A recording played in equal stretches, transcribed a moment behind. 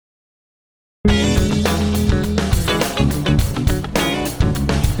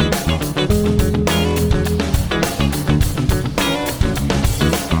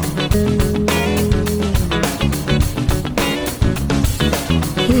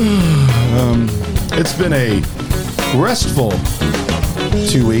It's been a restful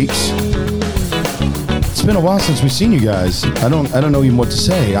 2 weeks. It's been a while since we've seen you guys. I don't know even what to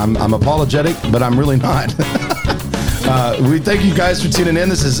say. I'm apologetic, but I'm really not. We thank you guys for tuning in.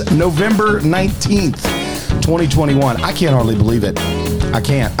 This is November 19th, 2021. I can't hardly believe it. I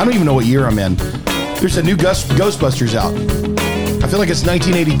can't. I don't even know what year I'm in. There's a new Ghostbusters out. I feel like it's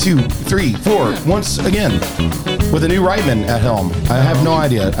 1982, 3, 4, once again, with a new Reitman at helm. I have no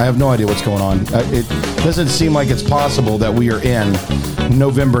idea. I have no idea what's going on. It doesn't seem like it's possible that we are in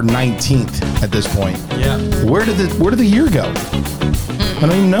November 19th at this point. Yeah. Where did the year go? I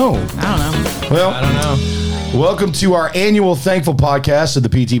don't even know. I don't know. Well, I don't know. Welcome to our annual Thankful Podcast of the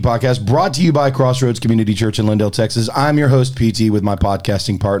PT Podcast, brought to you by Crossroads Community Church in Lindale, Texas. I'm your host, PT, with my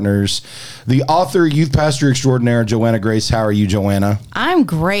podcasting partners, the author, youth pastor extraordinaire, Joanna Grace. How are you, Joanna? I'm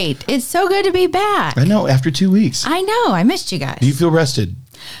great. It's so good to be back. I know, after 2 weeks. I know. I missed you guys. Do you feel rested?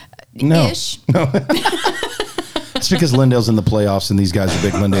 No. Ish. No. It's because Lindale's in the playoffs and these guys are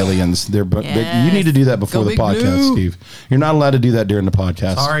big Lindalians. You need to do that before the podcast, Blue. Steve. You're not allowed to do that during the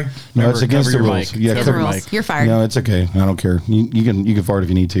podcast. Sorry. No, it's against the rules. Yeah, cover the rules. You're fired. No, it's okay. I don't care. You can fart if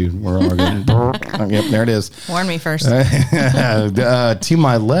you need to. We're all good. Yep, there it is. Warn me first. To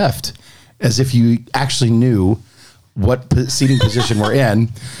my left, as if you actually knew what seating position we're in.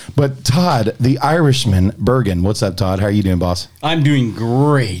 But Todd, the Irishman, Bergen. What's up, Todd? How are you doing, boss? I'm doing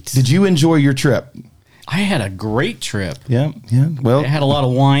great. Did you enjoy your trip? I had a great trip. Yeah. Well, I had a lot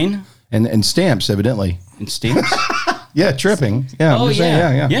of wine and stamps, evidently. and stamps. Yeah, tripping. Yeah, I'm just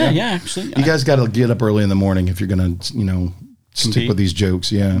saying. Yeah, actually. You guys got to get up early in the morning if you're going to, stick Compete? with these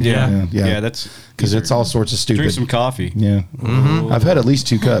jokes. Yeah, that's because it's all sorts of stupid. Drink some coffee. Yeah, I've had at least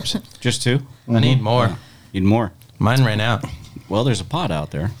 2 cups. Just 2? I need more. Need more. Mine ran out. Well, there's a pot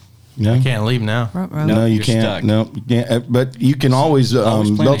out there. No, I can't leave now. no, you you're can't. stuck. No, you can't. But you can always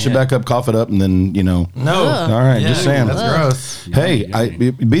Always plan belch it ahead. back up, cough it up, and then No. All right, Yeah, just saying. That's gross. Hey,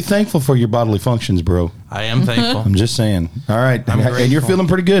 be thankful for your bodily functions, bro. I am thankful. I'm just saying. All right, I'm and you're grateful. feeling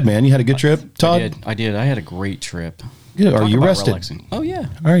pretty good, man. You had a good trip, Todd. I did. I had a great trip. Good. Are Talk you about rested? relaxing. Oh, yeah.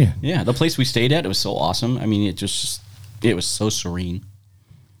 Are you? Yeah, the place we stayed at, it was so awesome. I mean, it was so serene.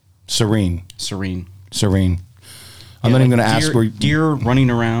 Serene. I'm Yeah, not even like going to ask where. deer running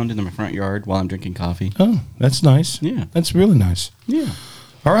around in my front yard while I'm drinking coffee. Oh, that's nice. Yeah. That's really nice. Yeah.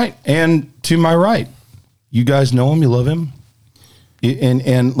 All right. And to my right, you guys know him. You love him.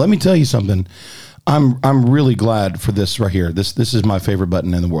 And let me tell you something. I'm really glad for this right here. This is my favorite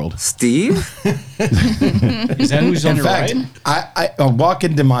button in the world. Steve? Is that who's on In your fact, right? I walk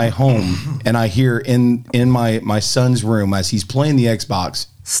into my home and I hear in my son's room as he's playing the Xbox.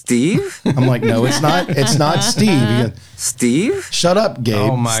 Steve? I'm like, no, it's not. It's not Steve. He goes, Steve? shut up, Gabe.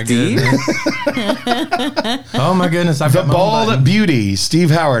 Oh my Steve? goodness. Oh my goodness. I've The got my own bald button. beauty,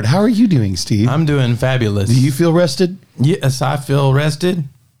 Steve Howard. How are you doing, Steve? I'm doing fabulous. Do you feel rested? Yes, I feel rested.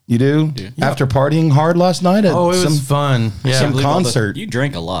 You do? After partying hard last night at Oh, it was some fun. Yeah. some concert. You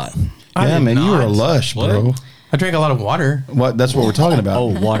drank a lot. I Yeah, did man, you were a not. lush, What? bro. I drank a lot of water. What? That's what we're talking about. Oh,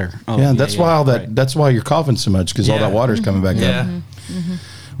 water. Oh, yeah, that's why all that. right. That's why you're coughing so much because all Yeah. that water's coming back Yeah. up.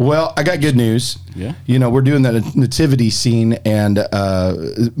 Well, I got good news. Yeah. We're doing that nativity scene and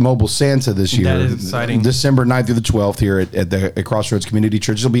mobile Santa this year. That is exciting. December 9th through the 12th here at Crossroads Community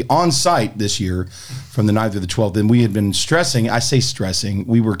Church. It'll be on site this year from the 9th through the 12th. And we had been stressing.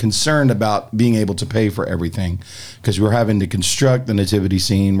 We were concerned about being able to pay for everything because we're having to construct the nativity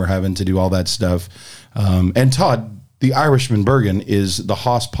scene. We're having to do all that stuff. And Todd, the Irishman Bergen, is the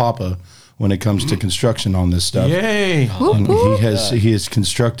Haas Papa when it comes to construction on this stuff. Yay. And he has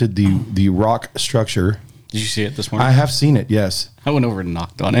constructed the rock structure. Did you see it this morning? I have seen it. Yes. I went over and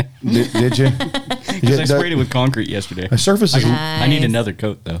knocked on it. Did you? Because I sprayed it with concrete yesterday. The surface is. I need another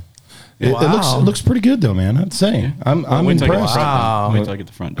coat, though. It looks pretty good though, man. I'd say. I'm Wait till I get the impressed. front done. Wow. Wait till I get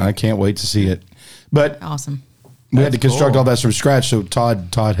the front done. I can't wait to see it. But Awesome. we had to construct cool. all that from scratch. So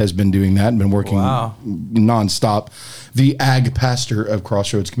Todd has been doing that and been working Wow. nonstop. The ag pastor of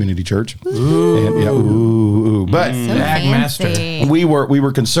Crossroads Community Church. Ooh. But So Ag master. fancy. we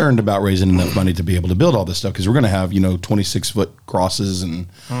were concerned about raising enough money to be able to build all this stuff because we're going to have 26-foot crosses and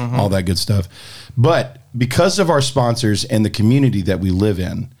all that good stuff. But because of our sponsors and the community that we live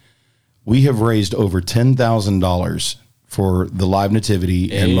in, we have raised over $10,000 for the live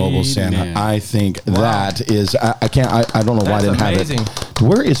nativity and mobile Santa. Amen. I think that is I don't know why I That's didn't amazing. have it.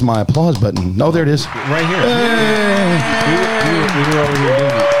 Where is my applause button? No, there it is. Right here. Hey. We were over here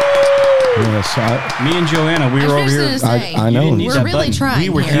doing it. Yes, Me and Joanna, we were over here. I know. didn't need We're that really button. trying We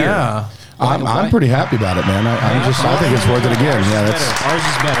were here. here. Yeah. I'm pretty happy about it, man. I think it's worth it again. Yeah, that's Ours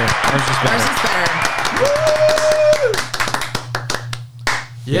is better. Ours is better. Ours is better.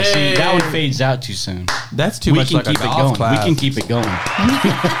 Yeah, see, that one fades out too soon. That's too much like a golf class. We can keep it going.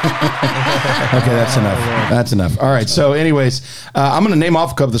 Okay, that's enough. That's enough. All right. So, anyways, I'm going to name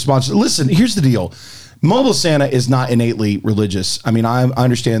off a couple of the sponsors. Listen, here's the deal. Mobile Santa is not innately religious. I mean, I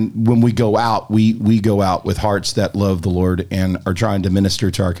understand when we go out, we go out with hearts that love the Lord and are trying to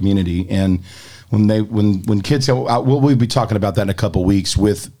minister to our community. And when kids go out, we'll be talking about that in a couple of weeks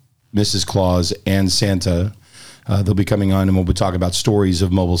with Mrs. Claus and Santa. They'll be coming on and we'll be talking about stories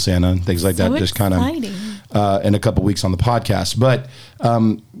of Mobile Santa and things like that. Just kind of in a couple of weeks on the podcast. But,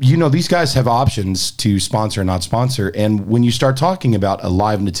 these guys have options to sponsor and not sponsor. And when you start talking about a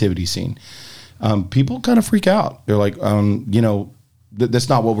live nativity scene, people kind of freak out. They're like, that's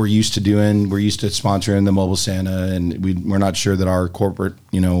not what we're used to doing. We're used to sponsoring the Mobile Santa, and we're not sure that our corporate,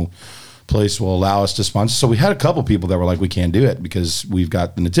 place will allow us to sponsor. So we had a couple people that were like, we can't do it because we've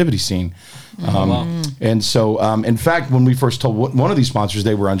got the nativity scene. And so, in fact, when we first told one of these sponsors,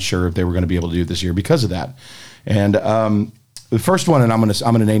 they were unsure if they were going to be able to do it this year because of that. And the first one, and I'm going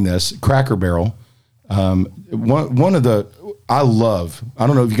to name this Cracker Barrel. One of the I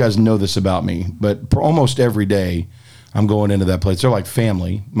don't know if you guys know this about me, but almost every day I'm going into that place. They're like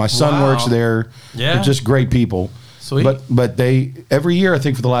family. My son works there. Yeah. They're just great people. Sweet. But they every year, I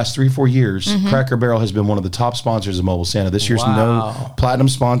think for the last 3-4 years, Cracker Barrel has been one of the top sponsors of Mobile Santa. This year's no platinum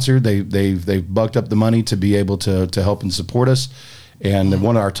sponsor. They've bucked up the money to be able to help and support us. And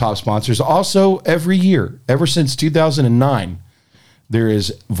one of our top sponsors. Also, every year, ever since 2009, there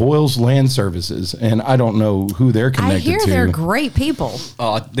is Voiles Land Services, and I don't know who they're connected to. I hear they're great people.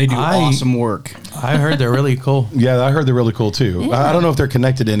 They do awesome work. I heard they're really cool. Yeah, I heard they're really cool too. Yeah. I don't know if they're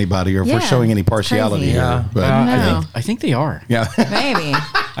connected to anybody or if we're showing any partiality Crazy. here. But I think they are. yeah, Maybe.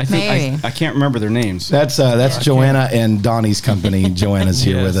 I can't remember their names. that's Joanna and Donnie's company. Joanna's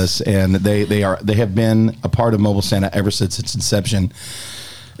here with us, and they have been a part of Mobile Santa ever since its inception.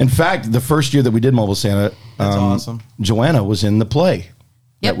 In fact, the first year that we did Mobile Santa, that's awesome. Joanna was in the play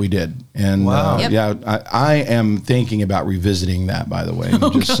that we did. And I am thinking about revisiting that, by the way.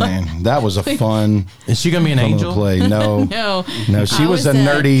 I'm just saying. That was a fun. Is she going to be an angel? Play. No. No, she was a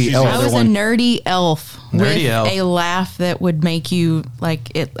nerdy elf. I was a nerdy elf with elf. a laugh that would make you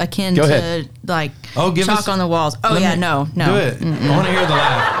akin to give chalk us, on the walls. Oh, no. Do it. Mm-mm. I want to hear the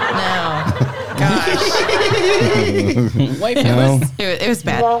laugh. No. Gosh. It was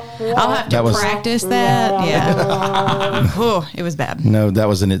bad. I'll have to practice that. Yeah. It was bad. No, that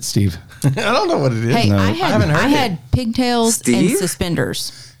wasn't it, Steve. I don't know what it is. Hey, no. I had pigtails and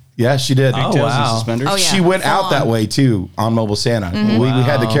suspenders. Yeah, she did. Pigtails and suspenders. Oh, yeah. She went out that way too on Mobile Santa. We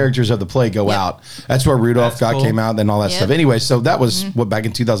had the characters of the play go out. That's where Rudolph came out and all that stuff. Anyway, so that was back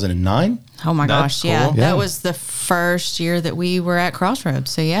in 2009. Oh my gosh, cool. yeah. That was the first year that we were at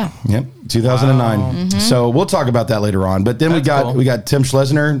Crossroads. So yeah. Yep, 2009. So we'll talk about that later on. But then we got Tim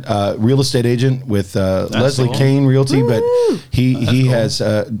Schlesner, real estate agent with Leslie Kane Realty. Woo! But he has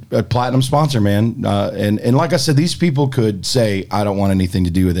a platinum sponsor, man. And like I said, these people could say I don't want anything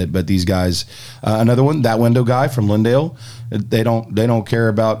to do with it, but these guys, another one, that window guy from Lindale. They don't care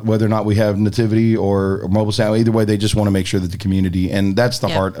about whether or not we have nativity or Mobile Santa. Either way, they just want to make sure that the community, and that's the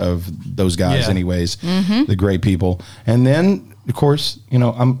heart of those guys, anyways. The great people. And then, of course,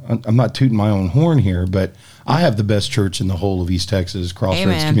 I'm not tooting my own horn here, but I have the best church in the whole of East Texas,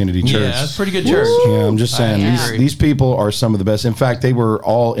 Crossroads Community Church. Yeah, that's a pretty good church. Yeah, I'm just saying these people are some of the best. In fact, they were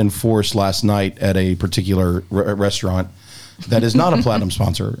all enforced last night at a particular restaurant. That is not a platinum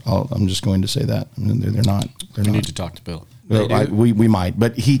sponsor. I'm just going to say that they're not. We need to talk to Bill. We might,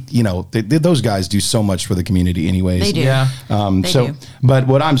 but those guys do so much for the community, anyways. They do. Yeah. They do. But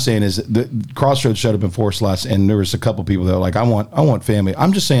what I'm saying is, the Crossroads showed up in force last, and there was a couple people that were like, I want family.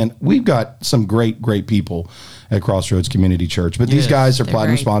 I'm just saying, we've got some great people at Crossroads Community Church, but these guys are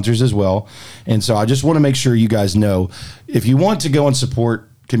platinum sponsors as well, and so I just want to make sure you guys know, if you want to go and support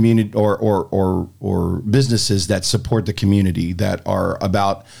community or businesses that support the community, that are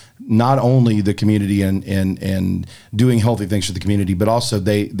about not only the community and doing healthy things for the community, but also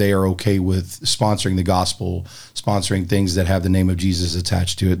they are okay with sponsoring the gospel, sponsoring things that have the name of Jesus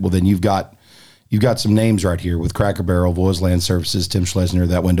attached to it. Well, then you've got some names right here with Cracker Barrel, Voiles Land Services, Tim Schlesner,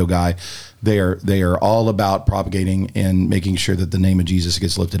 that window guy. They are all about propagating and making sure that the name of Jesus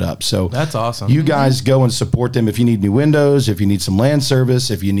gets lifted up. So that's awesome. You guys go and support them. If you need new windows, if you need some land service,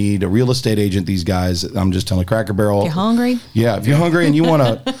 if you need a real estate agent, these guys, I'm just telling Cracker Barrel. If you're hungry? Yeah, if you're hungry and you want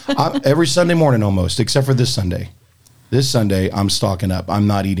to, every Sunday morning almost, except for this Sunday. This Sunday, I'm stocking up. I'm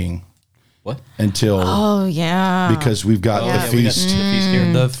not eating. What? Until because we've got the feast.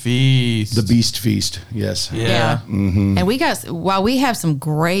 The feast. The beast feast. Yes. Yeah. Mm-hmm. And while we have some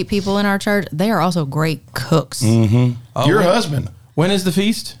great people in our church, they are also great cooks. Mm-hmm. Your husband. When is the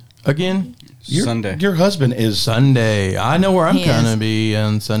feast again? Sunday. Your husband is Sunday. I know where I'm He going is. to be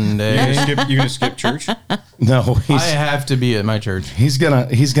on Sunday. You're gonna skip church? no. I have to be at my church. He's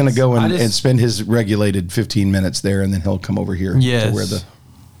gonna go I and just- spend his regulated 15 minutes there, and then he'll come over here. Yes. To where the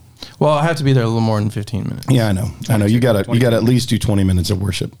Well, I have to be there a little more than 15 minutes. yeah, I know. You got to at least do 20 minutes of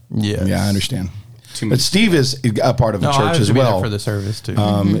worship. Yes. Yeah, I understand. Too But much. Steve is a part of the No, I church have as to be there well. for the service too.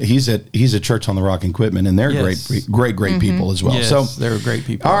 He's at Church on the Rock in Quitman, and they're Yes. great people as well. yes, So, they're great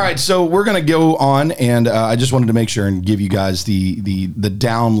people. all right, so we're gonna go on, and I just wanted to make sure and give you guys the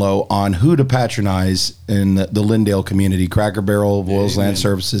down low on who to patronize in the Lindale community: Cracker Barrel, Voiles Land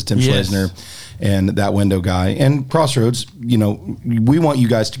Services, Tim Yes. Schlesner, and that window guy, and Crossroads. You know, we want you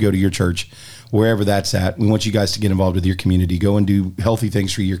guys to go to your church, wherever that's at. We want you guys to get involved with your community, go and do healthy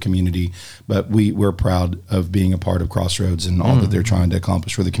things for your community. But we're proud of being a part of Crossroads and all that they're trying to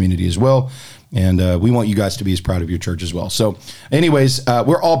accomplish for the community as well. And we want you guys to be as proud of your church as well. So anyways,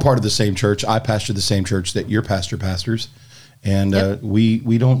 we're all part of the same church. I pastor the same church that your pastor pastors. And we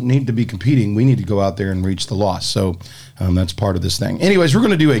don't need to be competing. We need to go out there and reach the lost. So that's part of this thing. Anyways, we're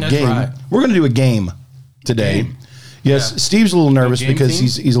going to do a That's game. right. We're going to do a game today. Yes, Yeah. Steve's a little nervous game because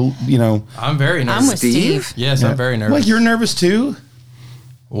theme? he's you know. I'm very nervous. I'm with Steve. Yes, I'm very nervous. Well, you're nervous too.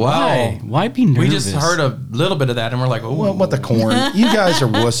 Wow. Why be nervous? We just heard a little bit of that and we're like, oh, Well, what the corn? You guys are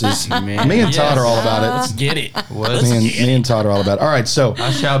wusses. Man. Me and Todd Yes. are all about it. Let's get it. what? Me and Todd are all about it. All right, so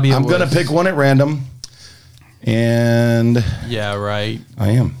I shall be a I'm going to wuss. pick one at random, and Yeah, right. I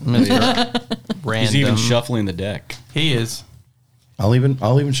am. Mr. Random. He's even shuffling the deck. He is. I'll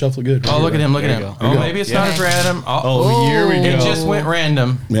even shuffle good. Oh, look at him. Look There at you him. go. Oh, you go. maybe it's Yeah. not as random. Oh, here we It go. just went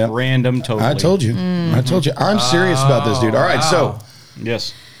random. Yeah. Random, totally. I told you. I told you. I'm serious about this, dude. All right, so Wow.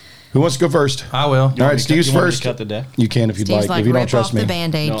 Yes. who wants to go first? I will. All right, Steve's You want me to first. cut the deck? You can if you'd Steve's like. like, If you don't rip trust off me, the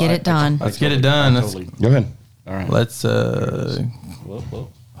Band-Aid, No, get it done. Let's get it done. Let's- go ahead. All right. Let's Whoa.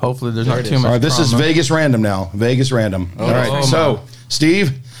 hopefully there's There not it too is. much All right, this is trauma. Vegas random now. Vegas random. All right, Oh, so my.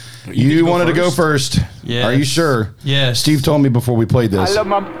 Steve, get you to go wanted to go first? first. Yes. Are you sure? Yes. Steve told me before we played I this. love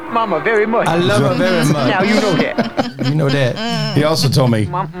my mama very much. I love her very much. Now you know that. You know that. He also told me.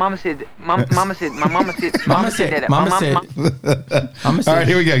 Mama said, mama said, mama said, Mama said. that. Mama said. Mama said. All right,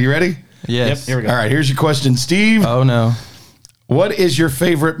 here we go. You ready? Yes. Yep, here we go. All right, here's your question, Steve. Oh no. What is your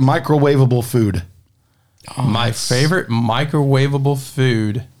favorite microwavable food? My favorite microwavable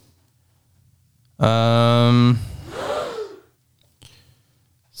food.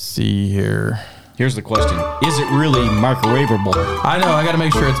 See here. Here's the question. Is it really microwavable? I know. I got to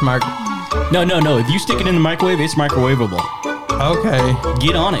make sure it's No. If you stick it in the microwave, it's microwavable. Okay.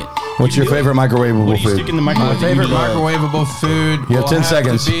 Get on it. What's your favorite microwavable What do you food? stick in the My microwave? that favorite you love? microwavable food. You have will 10 have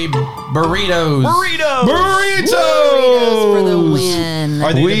seconds. To be burritos. Burritos! For the win.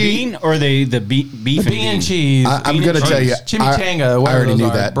 Are they We- the bean or are they the beef and Bean and cheese. I'm Bean gonna and tell cheese. you, Chimichanga. I whatever already those knew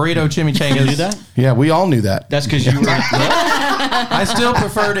are. that. Burrito chimichangas. You do that? Yeah, we all knew that. That's because you were. I still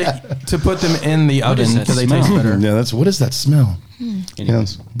prefer to put them in the oven is that because they smell? taste better. Yeah, what is that smell?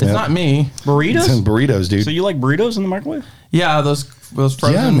 Anyways. It's not me. It's Burritos? burritos, dude. So you like burritos in the microwave? Yeah, those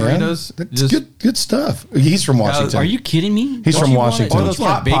frozen yeah, man. burritos. That's good stuff. He's from Washington. Are you kidding me? He's Don't from you want Washington. Or Don't those you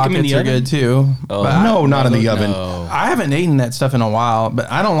want hot to bake them in pockets the are oven? good too. Oh. But No, not in the No. oven. I haven't eaten that stuff in a while,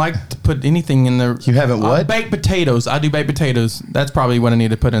 but I don't like to put anything in there. You haven't what? Baked potatoes. I do baked potatoes. That's probably what I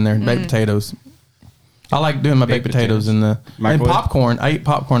need to put in there. Baked potatoes. I like doing my baked potatoes in the Microwave? and popcorn. I eat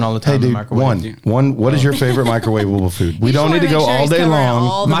popcorn all the Hey, time in the dude, microwave. one. What is your favorite microwavable food? We don't need to go all day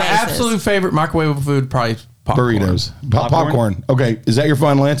long. My absolute favorite microwave food probably is popcorn. Burritos. Popcorn? Popcorn. Okay, is that your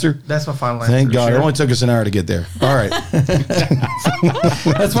final answer? That's my final answer. Thank God. Sure. It only took us an hour to get there. All right.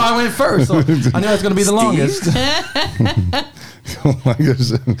 That's why I went first. So I knew it was going to be the longest.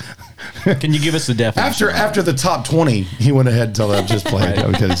 Can you give us the definition? After the top 20, he went ahead until I just played.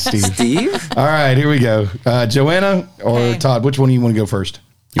 Okay, Steve. All right, here we go. Joanna or Hey. Todd, which one do you want to go first?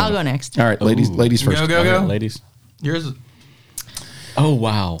 I'll go next. All right, ladies first. Go, go, Okay, go. ladies. Yours. Oh,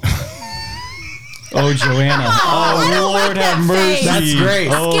 wow. Oh, Joanna. Oh, Lord have mercy. That's great.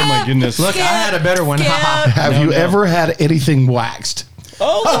 Oh, my goodness. Look, I had a better one. Have you ever had anything waxed?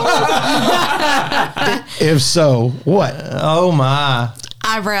 Oh, If so, what? Oh my.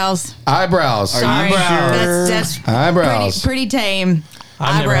 Eyebrows. Eyebrows. Sorry. Eyebrows. That's Eyebrows. pretty tame.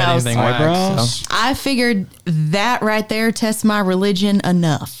 I've never had Eyebrows. anything waxed, Eyebrows? so. I figured that right there tests my religion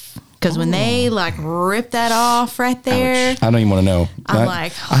enough. Because when they like rip that off right there, I don't even want to know. I'm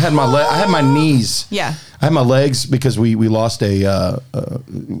like, I had my knees. yeah. I had my legs because we lost I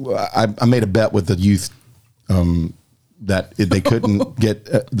made a bet with the youth that they couldn't get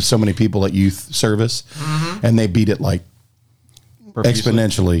so many people at youth service, and they beat it like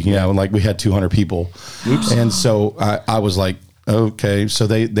exponentially. Yeah, like we had 200 people. Oops. And so I was like, okay, so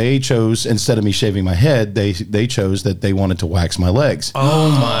they chose, instead of me shaving my head, they chose that they wanted to wax my legs. Oh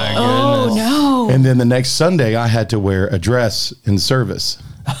my goodness. Oh no. And then the next Sunday, I had to wear a dress in service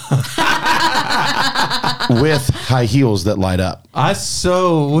with high heels that light up.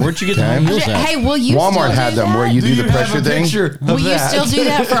 Where'd you get the high heels at? Hey, will you Walmart still had do them that? where you do the have pressure a thing. picture of Will you that? still do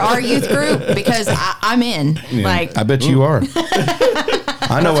that for our youth group? Because I'm in. Yeah, Like, I bet you are.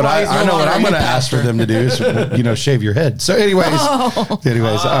 I know what why he's no I know what longer I'm going to youth ask for them to do is, shave your head. So, anyways,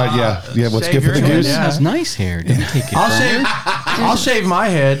 yeah. What's Shave good for your the head, goose? yeah. Has nice hair. Didn't take it. I'll shave my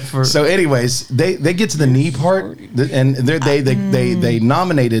head for. So, anyways, they get to the knee part, and they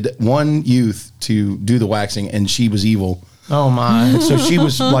nominated one youth to do the waxing, and she was evil. Oh my. So she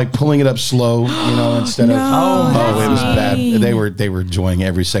was like pulling it up slow, instead of it was bad. They were enjoying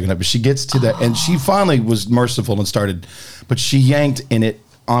every second of it. But she gets to that, and she finally was merciful and started, but she yanked in it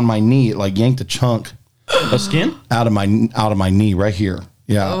on my knee, like yanked a chunk A skin? out of my knee right here.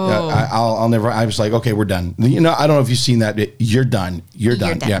 Yeah, I'll never. I was like, okay, we're done. I don't know if you've seen that. You're done. You're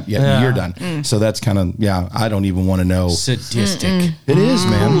done. done. Yeah, you're done. So that's kind of I don't even want to know. Sadistic. It is,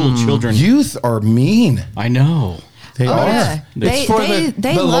 man. Cruel children. Youth are mean. I know. They are. yeah. It's for the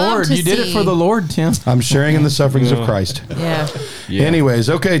love Lord. to You did it see- for the Lord, Tim. I'm sharing in the sufferings of Christ. Yeah. Yeah. Anyways,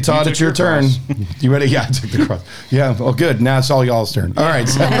 okay, Todd, took it's your your turn. cross. You ready? Yeah, I took the cross. Yeah, well, good. Now it's all y'all's turn. All right.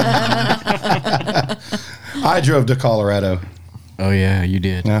 So I drove to Colorado. Oh, yeah, you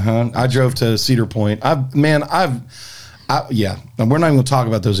did. I drove to Cedar Point. We're not even going to talk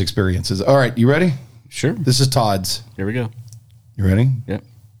about those experiences. All right, you ready? Sure. This is Todd's. Here we go. You ready? Yep.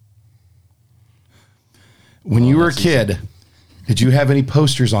 When you were a kid, did you have any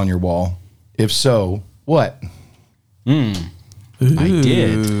posters on your wall? If so, what? I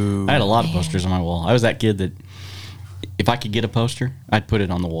did. I had a lot of posters on my wall. I was that kid that if I could get a poster, I'd put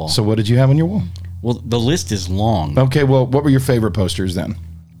it on the wall. So what did you have on your wall? Well, the list is long. Okay, well, what were your favorite posters then?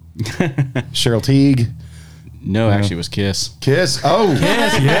 Cheryl Teague, No, actually, it was Kiss. Kiss. Oh,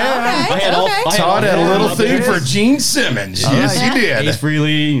 Yeah. I had all. I had Todd all had a little up thing there. for Gene Simmons. Yes, he Ace did.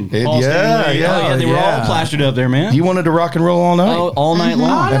 Frehley, Paul yeah, Stanley. yeah, Oh, yeah, they were yeah. all plastered up there, man. You wanted to rock and roll all night all night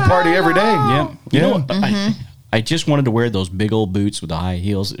long. and party every day. Yeah. You know what? Mm-hmm. I just wanted to wear those big old boots with the high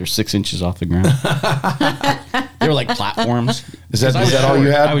heels that are 6 inches off the ground. They were like platforms. Is that I was all you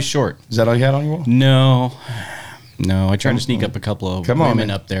short. had? I was short. Is that all you had on your wall? No. I tried to sneak up a couple of Come on, women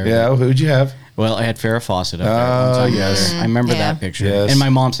man. up there. Yeah, who'd you have? Well, I had Farrah Fawcett up there. one time yes. there. I remember Yeah. that picture. Yes. And my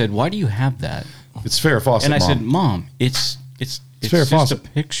mom said, "Why do you have that?" It's Farrah Fawcett. And I Mom. said, "Mom, it's Farrah just a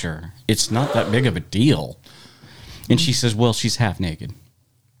Fawcett. picture. It's not that big of a deal." And she says, "Well, she's half naked."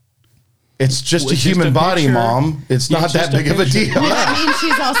 it's just a It's just human a body, picture. Mom. It's Yeah, not it's that just a big of a picture. deal. I mean,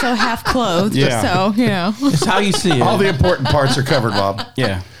 she's also half clothed, Yeah. so It's how you see it. All the important parts are covered, Bob.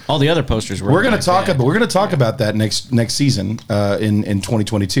 Yeah. All the other posters were. We're going to like talk that. about that next season in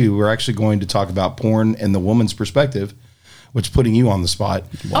 2022. We're actually going to talk about porn and the woman's perspective, which is putting you on the spot.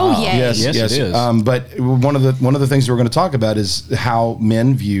 Oh, yay. Yes, Yes, yes. it is. But one of the things we're going to talk about is how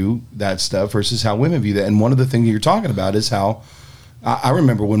men view that stuff versus how women view that. And one of the things you're talking about is how I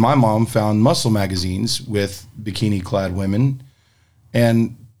remember when my mom found muscle magazines with bikini clad women,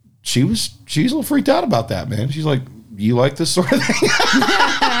 and she was a little freaked out about that, man. She's like, "You like this sort of thing?"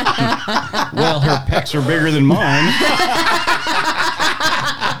 Well, her pecs are bigger than mine.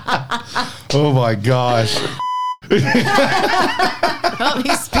 Oh my gosh. Oh,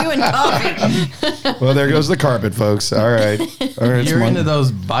 he's spewing coffee. Well, there goes the carpet, folks. All right. All right. You're into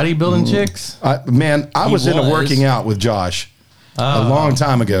those bodybuilding chicks? I was into was. working out with Josh a long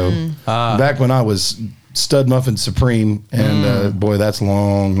time ago, back when I was Stud Muffin Supreme, and boy, that's a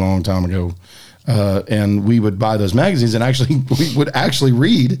long time ago. And we would buy those magazines, and we would actually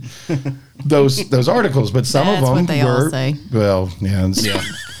read those articles. But some That's of them what they all were say. well, yeah.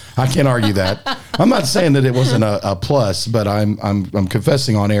 I can't argue that. I'm not saying that it wasn't a plus, but I'm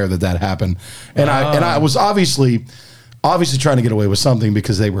confessing on air that happened, and I was obviously trying to get away with something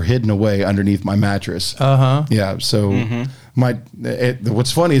because they were hidden away underneath my mattress. Yeah. So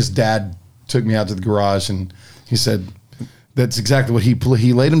what's funny is Dad took me out to the garage and he said, "That's exactly what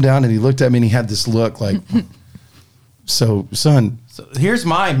he laid him down and he looked at me and he had this look like, so son." So here's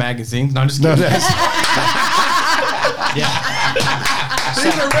my magazine. No, I'm just No, kidding. these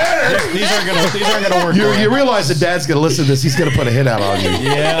are better. These aren't gonna work. You realize that Dad's gonna listen to this. He's gonna put a hit out on you.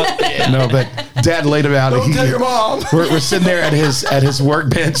 Yeah. No, but Dad laid him out. Don't tell your mom. We're sitting there at his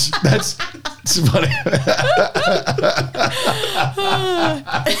workbench. That's funny.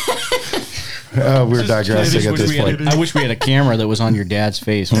 We're digressing at this point. I wish we had a camera that was on your dad's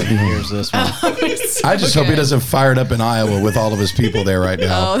face when he hears this one. I just hope he doesn't fire it up in Iowa with all of his people there right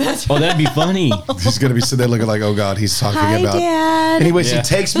now. Oh, that's Oh, that'd be funny. He's going to be sitting there looking like, oh, God, he's talking Hi, about. Dad. Anyways, Yeah. he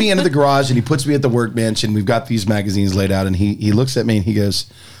takes me into the garage and he puts me at the workbench and we've got these magazines laid out and he looks at me and he goes,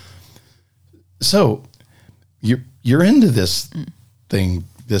 so you're into this thing,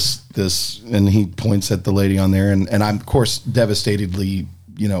 this, and he points at the lady on there and I'm, of course, devastatedly,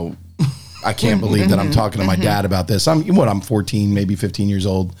 I can't believe that I'm talking to my dad about this. I'm 14, maybe 15 years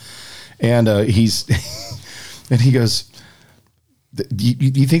old. And he's, and he goes,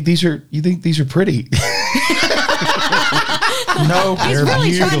 you think these are pretty? No, He's they're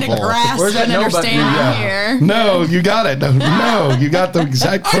really trying to beautiful. grasp Where's that and no button? understand Yeah. here. No, you got it. No, you got the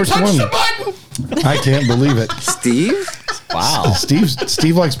exact first one. I can't believe it. Steve? Wow.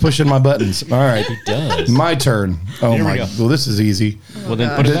 Steve likes pushing my buttons. All right. He does. My turn. Oh Here we my. go. Well, this is easy. Well,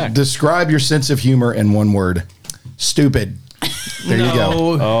 then put it back. Describe your sense of humor in one word. Stupid. There you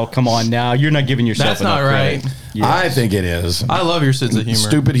go. Oh, come on now. You're not giving yourself That's enough not right. credit. Yes. I think it is. I love your sense of humor.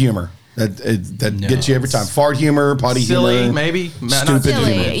 Stupid humor. That gets you every time. Fart humor, potty Silly, humor. maybe. Not Stupid silly.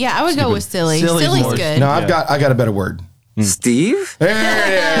 humor. Silly. Yeah, I would go with silly. Silly's Silly's more- good. No, I got a better word. Steve? There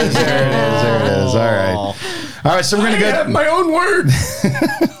it is. There it is. All right. All right. So we're gonna go. my own word.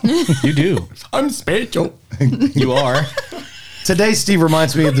 You do. I'm special. You are. Today, Steve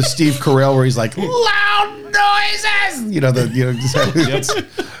reminds me of the Steve Carell where he's like loud noises.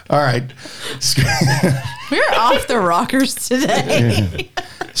 All right. We're off the rockers today.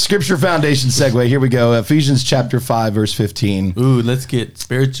 Scripture foundation segue. Here we go. Ephesians chapter 5, verse 15. Ooh, let's get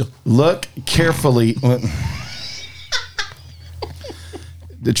spiritual. Look carefully.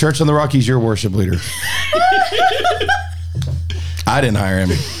 The Church on the Rock, he's your worship leader. I didn't hire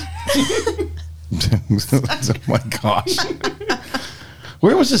him. Oh my gosh.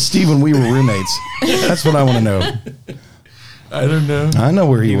 Where was this Steve when we were roommates? That's what I want to know. I don't know. I know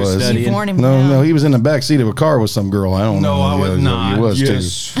where he was was. studying. Warn him No, now. he was in the back seat of a car with some girl. I don't know. No, I was not. He was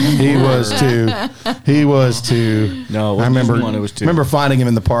Yes. too. He was too. He was too. No, it I wasn't remember. just one, it was two. Remember finding him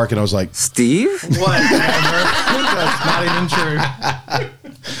in the park, and I was like, Steve? Whatever. That's not even true.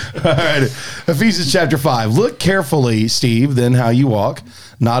 all right. Ephesians chapter 5. Look carefully, Steve, then how you walk,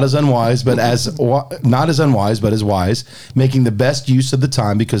 not as unwise, but as wise, making the best use of the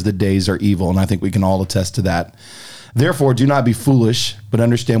time because the days are evil. And I think we can all attest to that. Therefore, do not be foolish, but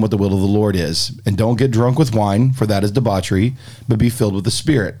understand what the will of the Lord is. And don't get drunk with wine, for that is debauchery, but be filled with the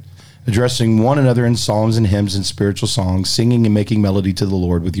Spirit, addressing one another in psalms and hymns and spiritual songs, singing and making melody to the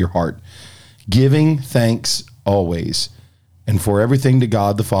Lord with your heart, giving thanks always, and for everything to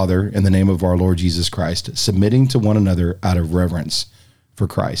God the Father in the name of our Lord Jesus Christ, submitting to one another out of reverence for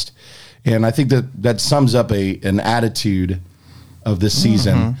Christ. And I think that sums up an attitude of this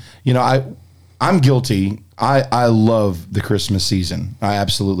season. I'm guilty. I love the Christmas season. I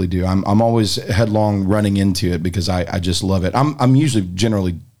absolutely do. I'm always headlong running into it because I just love it. I'm usually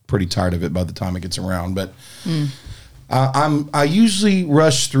generally pretty tired of it by the time it gets around, but I usually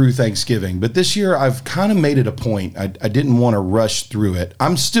rush through Thanksgiving, but this year I've kind of made it a point. I didn't want to rush through it.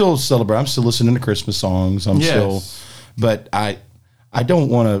 I'm still celebrating. I'm still listening to Christmas songs. But I don't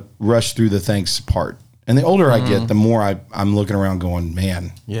want to rush through the thanks part. And the older I get, the more I'm looking around going,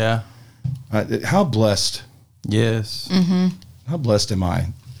 man, Yeah. how blessed. Yes. How blessed am I?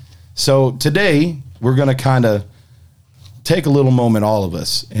 So today we're going to kind of take a little moment, all of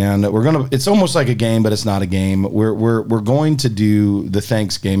us, and it's almost like a game, but it's not a game. We're going to do the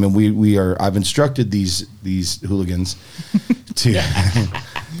thanks game, and I've instructed these hooligans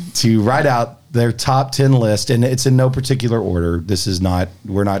to write out their top 10 list, and it's in no particular order.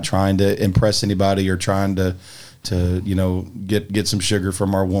 We're not trying to impress anybody or trying to get some sugar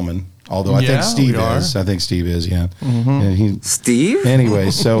from our woman. Although I think Steve is. I think Steve is, yeah. And Steve?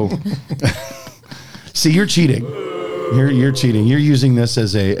 anyway, so see, you're cheating. You're cheating. You're using this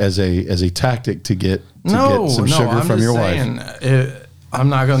as a tactic to get some sugar I'm from just your saying, wife. I'm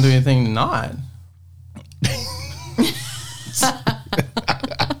not going to do anything to not.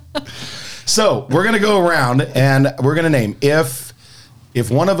 So we're gonna go around and we're gonna name if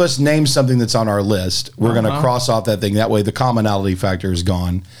one of us names something that's on our list, we're gonna cross off that thing. That way, the commonality factor is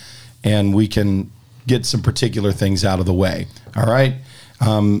gone, and we can get some particular things out of the way. All right.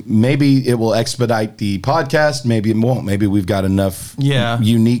 Maybe it will expedite the podcast. Maybe it won't. Maybe we've got enough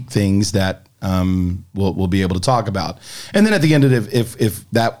unique things that we'll be able to talk about. And then at the end of it, if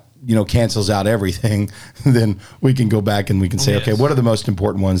that cancels out everything, then we can go back and we can say, okay, what are the most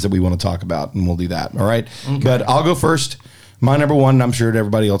important ones that we want to talk about? And we'll do that. All right. Okay. But I'll go first. My number one, and I'm sure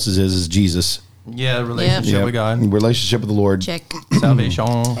everybody else's is Jesus. Yeah, relationship Yep. with God. Relationship with the Lord. Check. Salvation.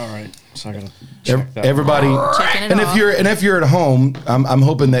 All right. So I gotta Everybody, Checking it and off. if you're at home, I'm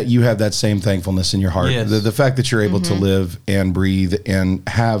hoping that you have that same thankfulness in your heart. Yes. The fact that you're able to live and breathe and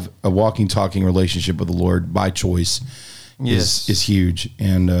have a walking, talking relationship with the Lord by choice Yes. is huge,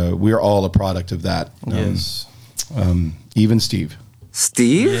 and we are all a product of that. Yes. Even Steve.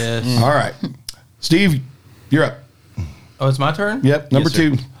 Steve? Yes. All right, Steve, you're up. Oh, it's my turn? Yep, number Yes, sir.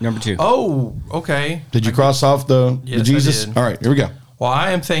 2. Number 2. Oh, okay. Did you cross off the Yes, I Jesus? did. All right, here we go. Well,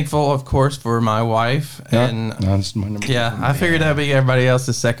 I am thankful, of course, for my wife. And No, this is my number. yeah, I figured that'd be everybody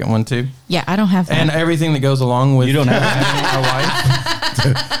else's second one, too. Yeah, I don't have that. And everything that goes along with You don't have my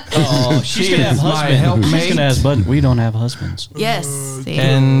wife. Oh, she's She gonna have is my husband. helpmate. She's gonna have husband. We don't have husbands. yes. See,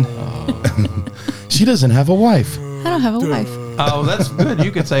 And, She doesn't have a wife. I don't have a wife. oh, that's good.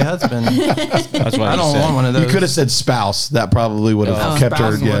 You could say husband. That's what I don't want one of those. You could have said spouse. That probably would have kept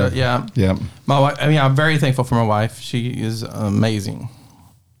her. Spouse would've- yeah. Yeah. My wife, I mean, I'm very thankful for my wife. She is amazing.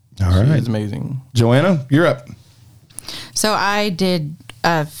 All She right. is amazing. Joanna, you're up. So I did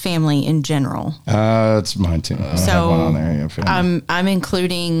family in general. It's mine too. I have So one on there. Yeah, family. I'm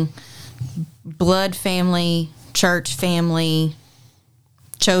including blood family, church family,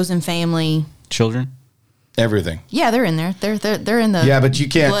 chosen family. Children. Everything. Yeah, they're in there. They're in the Yeah, but you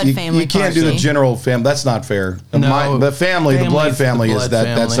can't. blood You, family you can't part, do the see? general family. That's not fair. No, the family, the blood family's the family is blood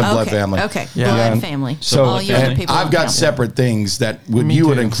that. That's a family. blood Okay, family. okay, Yeah. blood family. So all you other and people I've don't got count. separate things that would Me you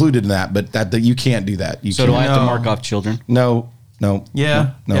would too. include in that, but that you can't do that. You So do can't. I have to No. mark off children? No. Yeah.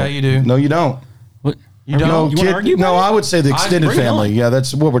 No. Yeah, you do. No, you don't. What? You No, don't? You wanna argue no, about it? I would say the I extended bring it family. on. Yeah,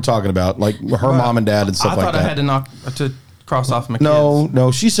 that's what we're talking about. Like her mom and dad and stuff I like thought that. I had to cross off my No, kids.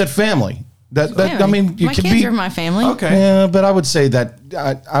 no, she said family. That I Family. mean, you my can kids be. are my family. Okay. Yeah, but I would say that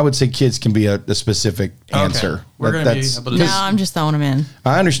I would say kids can be a specific Okay. answer. We're That- going to be that's- able to No, I'm just throwing them in.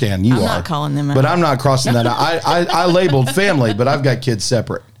 I understand you I'm are not calling them but out. I'm not crossing that out. I labeled family, but I've got kids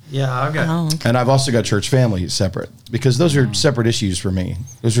separate, Yeah, I've got. Oh, and I've also got church family separate because those are separate issues for me.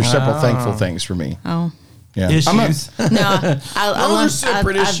 Those are separate thankful things for me. oh. Yeah, Issues. I'm not- No, I Those are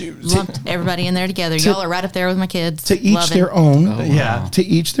separate I've issues. lumped everybody in there together. Y'all are right up there with my kids. to each Love it. their own. Yeah. To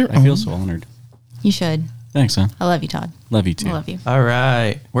each their I own. feel so honored. You should. Thanks, son. I love you, Todd. Love you too. I love you. All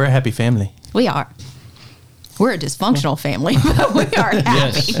right. We're a happy family. We are. We're a dysfunctional family, but we are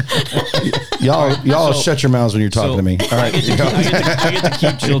happy. Y'all So- shut your mouths when you're talking so- to me. All right. I get to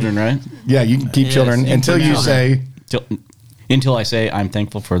keep children, right? Yeah, you can keep Yes, children you until can you keep say. Until I say I'm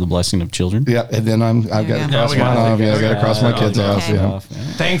thankful for the blessing of children. Yeah, and then I've got to There you go. cross Yeah, we mine got it. off. Yeah, I got to cross my kids off. Okay. Yeah.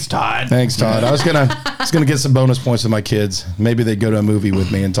 Thanks, Todd. Thanks, Todd. I was gonna get some bonus points with my kids. Maybe they'd go to a movie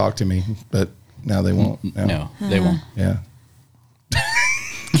with me and talk to me, but now they won't. No, they won't. Yeah.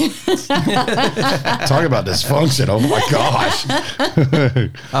 Talk about dysfunction. Oh my gosh.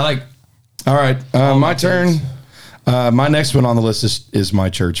 I like. All right, my my kids. turn. My next one on the list is my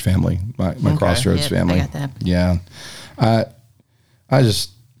church family, my Crossroads Yep, family. I got that. Yeah, I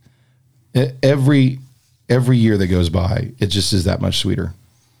just every year that goes by, it just is that much sweeter.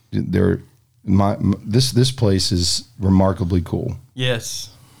 This place is remarkably cool. Yes,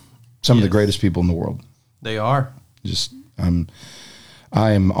 Some of the Yes. greatest people in the world. they are. Just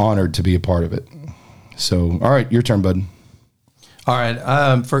I am honored to be a part of it. So, all right, your turn, bud. All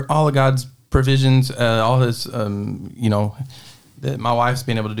right. For all of God's provisions, all His, that my wife's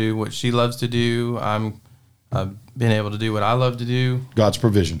been able to do what she loves to do. I'm been able to do what I love to do. God's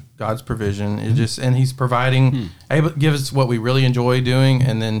provision. God's provision. It just and He's providing, able to give us what we really enjoy doing,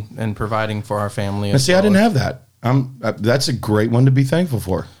 and providing for our family. And as see, I well didn't as- have that. That's a great one to be thankful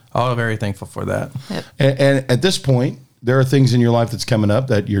for. Oh, very thankful for that. Yep. And at this point, there are things in your life that's coming up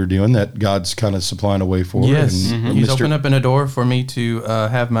that you're doing that God's kind of supplying a way for. Yes, And He's Mr. opened up a door for me to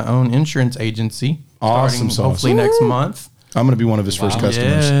have my own insurance agency. Awesome starting sauce. hopefully next month. I'm going to be one of his first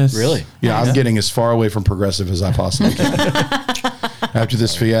customers. Yes. Really? Yeah, I'm getting as far away from Progressive as I possibly can. After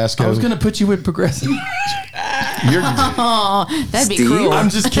this fiasco, I was going to put you with Progressive. you're, Oh, that'd be Steve? cruel. I'm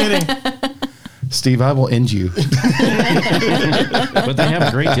just kidding. Steve, I will end you. But they have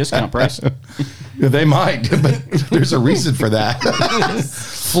a great discount price. They might, but there's a reason for that.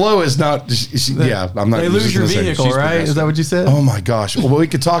 Flo is not. Yeah, I'm not. They just lose your gonna say vehicle, she's right? progressive. Is that what you said? Oh my gosh. Well, we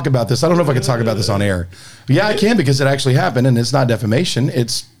could talk about this. I don't know if I can talk about this on air. Yeah, I can because it actually happened and it's not defamation.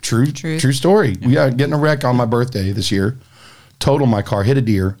 It's true story. We are getting a wreck on my birthday this year. Total my car, hit a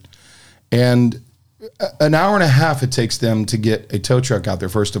deer. And an hour and a half it takes them to get a tow truck out there.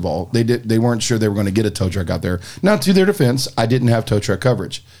 First of all, they weren't sure they were going to get a tow truck out there. Now, to their defense, I didn't have tow truck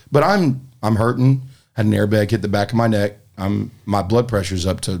coverage, but I'm hurting. Had an airbag hit the back of my neck. My blood pressure's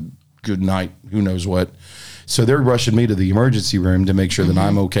up to good night, who knows what. So they're rushing me to the emergency room to make sure that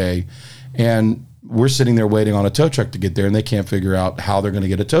I'm okay. And we're sitting there waiting on a tow truck to get there, and they can't figure out how they're going to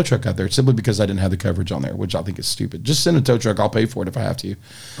get a tow truck out there simply because I didn't have the coverage on there, which I think is stupid. Just send a tow truck. I'll pay for it if I have to.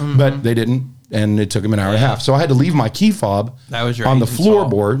 But they didn't, and it took them an hour and a half. So I had to leave my key fob on the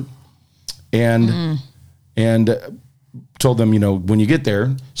floorboard and told them, when you get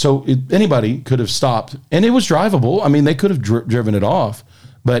there. So anybody could have stopped, and it was drivable. I mean, they could have driven it off,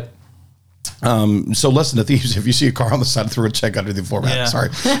 but so lesson to thieves: if you see a car on the side, throw a check under the floor mat. Yeah. Sorry.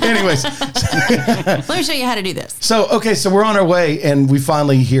 Anyways, Let me show you how to do this. so we're on our way, and we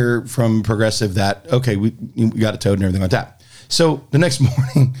finally hear from Progressive that we got it towed and everything like that. So the next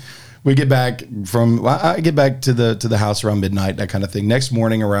morning, we get back I get back to the house around midnight, that kind of thing. Next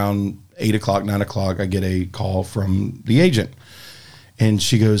morning around 8 o'clock, 9 o'clock, I get a call from the agent, and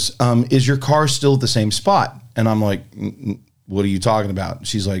she goes, "Is your car still at the same spot?" And I'm like, "What are you talking about?"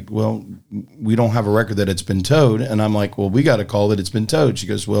 She's like, "Well, we don't have a record that it's been towed." And I'm like, "Well, we got a call that it's been towed." She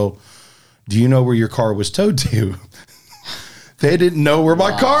goes, "Well, do you know where your car was towed to?" They didn't know where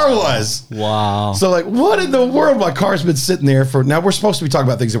my car was. Wow. So like, what in the world? My car's been sitting there for, now we're supposed to be talking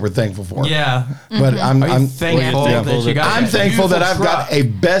about things that we're thankful for. Yeah. But I'm thankful yeah. that you got I'm thankful that I've got a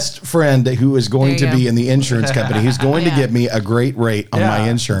best friend who is going to There you be go. in the insurance company. Who's going to get me a great rate on my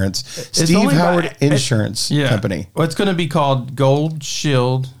insurance. Steve only Howard Insurance Company. Well, it's going to be called Gold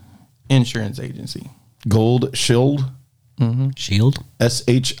Shield Insurance Agency. Gold Shield. Shield?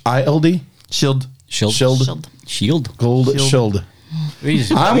 SHILD. Shield. Shield? Gold Shield.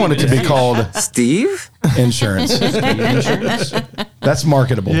 I want it to be called Steve? Insurance. That's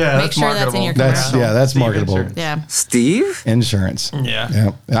marketable. Yeah, Make sure that's in your commercial. That's marketable. Insurance. Yeah. Steve? Insurance.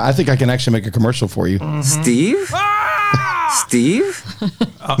 Yeah. I think I can actually make a commercial for you. Steve? Steve?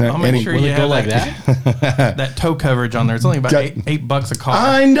 I'll make sure Will you it go have like that? that tow coverage on there. It's only about Got- $8 a car.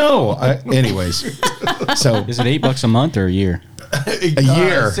 I know. Anyways, so Is it $8 a month or a year? a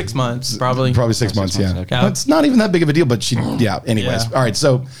year. 6 months, probably. Probably 6 months, yeah. okay. Well, it's not even that big of a deal, but anyways. Yeah. All right,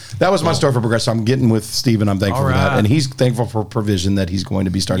 so that was my story for Progressive. I'm getting with Steve, and I'm thankful All for that. right. And he's thankful for provision that he's going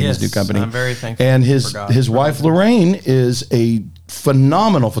to be starting his new Yes, company. I'm very thankful And for his God. wife, Lorraine, is a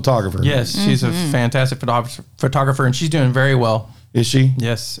phenomenal photographer. Yes, she's a fantastic photographer, and she's doing very well. Is she?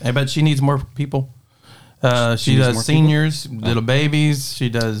 Yes, but she needs more people. She needs more does people? seniors, little babies. She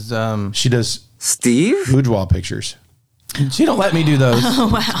does. She does Steve? boudoir pictures. She don't let me do those.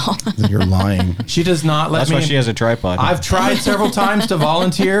 Wow. You're lying. She does not let That's me. why she has a tripod. I've tried several times to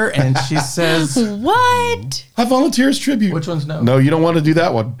volunteer, and she says, What? I volunteer as tribute. "Which one's no?" No, you don't want to do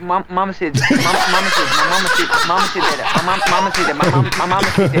that one. Mama said, mama said that. Mama said that. My mama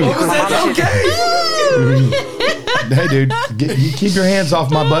said that. Hey, dude, you keep your hands off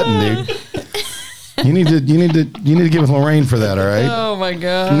my button, dude. You need to get with Lorraine for that. All right. Oh my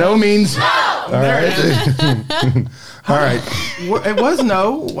God. No means. All right. All right, It was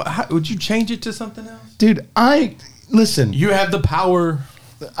no. How, would you change it to something else? dude. Listen. You have the power.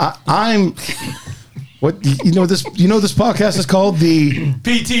 I'm. What this? This podcast is called the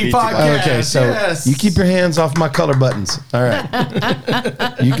PT podcast. Okay, so yes. you keep your hands off my color buttons. All right.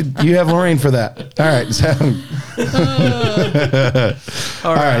 You have Lorraine for that. All right. So,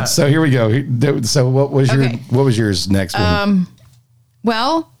 all right. So here we go. So what was yours next one?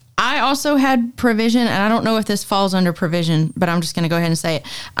 Well, I also had provision, and I don't know if this falls under provision, but I'm just going to go ahead and say it.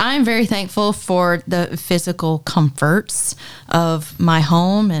 I'm very thankful for the physical comforts of my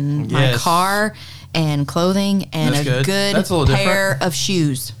home and my Yes. car and clothing and That's a good. good That's a little pair different. of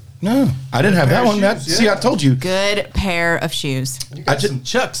shoes. No, I didn't have that one. See, I told you. Good pair of shoes. You got some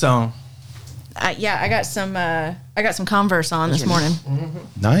Chucks on. Yeah, I got some Converse on this morning.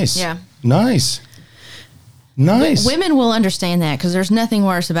 Nice. Yeah. Nice. Women will understand that because there's nothing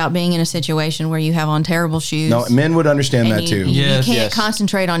worse about being in a situation where you have on terrible shoes. No, men would understand and that too. You Yes, can't yes.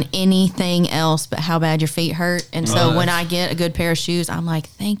 concentrate on anything else but how bad your feet hurt. And so when I get a good pair of shoes, I'm like,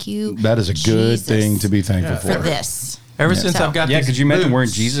 thank you. That is a good Jesus, thing to be thankful for for. this. Ever since So- I've got yeah, these could you imagine boots, wearing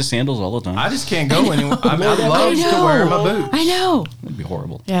Jesus sandals all the time? I just can't go anywhere. I love I to know. wear my boots. I know. That'd be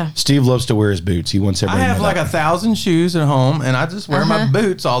horrible. Yeah. Steve loves to wear his boots. He wants I everybody have to know like that. 1,000 shoes at home, and I just wear my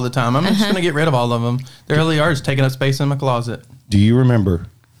boots all the time. I'm just going to get rid of all of them. They really are just taking up space in my closet. Do you remember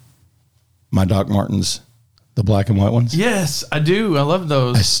my Doc Martens, the black and white ones? Yes, I do. I love I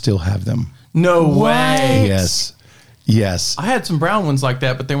those. still have them. No way. Yes. I had some brown ones like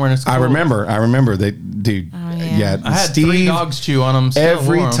that, but they weren't as cool. I remember. They, dude. yeah. I had Steve, 3 dogs chew on them.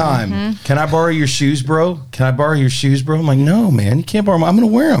 every time. Can I borrow your shoes, bro? I'm like, no, man, you can't borrow them. I'm going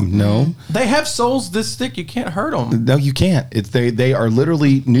to wear them. No, They have soles this thick. You can't hurt them. no, you can't. They are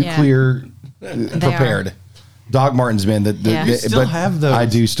literally nuclear prepared. Dog Martens, man. still have those. I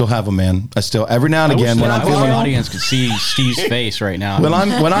do still have them, man. I still every now and again when I'm I wish feeling the audience could see Steve's face right now. when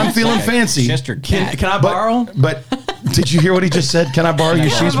I'm feeling fancy. Chester cat. Can I borrow? But did you hear what he just said? Can I borrow your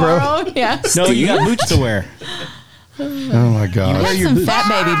shoes, bro? Yeah. No, you got boots to wear. Oh my gosh. There's some fat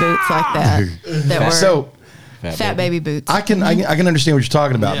baby boots like that. That were So fat baby boots. I can understand what you're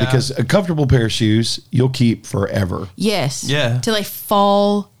talking about Yeah. because a comfortable pair of shoes you'll keep forever. Yes. Yeah. Till they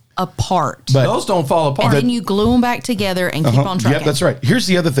fall apart. But Those don't fall and apart. then you glue them back together and keep on trucking. Yep, that's right. Here's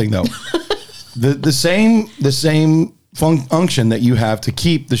the other thing though. the same function that you have to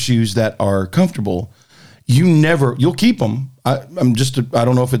keep the shoes that are comfortable, you'll keep them. I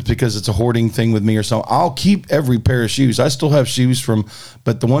don't know if it's because it's a hoarding thing with me or something. I'll keep every pair of shoes. I still have shoes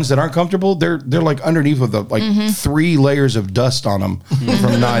but the ones that aren't comfortable, they're like underneath with 3 layers of dust on them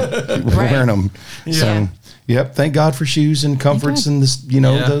from not wearing them. Yeah. So, yep. Thank God for shoes and comforts and this.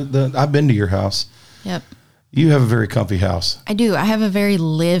 I've been to your house. Yep. You have a very comfy house. I do. I have a very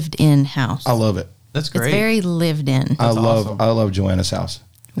lived-in house. I love it. That's great. It's very lived in. I awesome. love Joanna's house,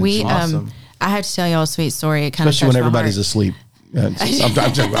 We awesome. I have to tell y'all a sweet story. It kind of especially when everybody's asleep. I'm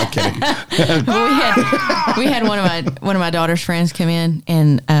kidding. We had one of my daughter's friends come in,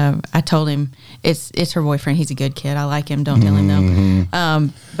 and I told him it's her boyfriend. He's a good kid. I like him. Don't tell him no.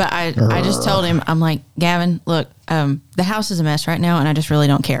 But I just told him, I'm like, Gavin, look, the house is a mess right now, and I just really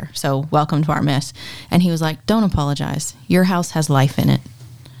don't care. So welcome to our mess. And he was like, don't apologize. Your house has life in it.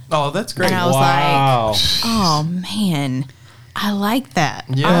 Oh, that's great. And I was like, oh man, I like that.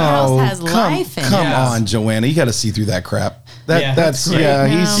 Yeah. Our house has come life in it. on, Joanna. You got to see through that crap. Yeah, That's great. yeah.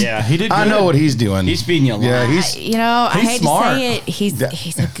 No. Yeah, he did I good. know what he's doing. He's feeding you a lot. Yeah, I He's hate smart. to say it.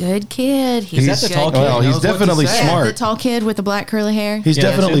 He's a good kid. Is that a the good tall kid? well, He he's knows what to definitely say. Yeah, smart. the tall kid with the black curly hair. He's Yeah,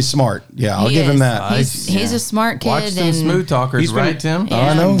 definitely that's smart. Yeah, I'll He give him is. that. He's a smart kid. Watch them and smooth talkers, He's been- right, Tim? Yeah.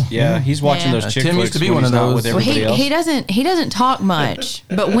 I know. Yeah, he's watching Yeah. those chick Tim flicks used to be when one of he's not those. with Well, Well, everybody else. he doesn't talk much,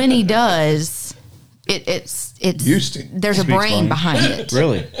 but when he does, it's Used to. there's a Speaks brain volumes. behind it.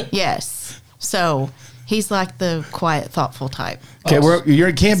 Really? Yes. So he's like the quiet, thoughtful type. Okay,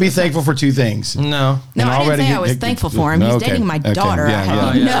 you can't be thankful for 2 things. No. No, And I didn't already say I was you- thankful for him. He's Okay, dating my okay, daughter. yeah,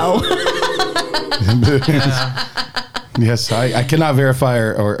 I yeah. don't know. Yes, I cannot verify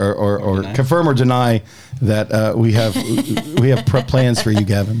or confirm or deny that we have plans for you,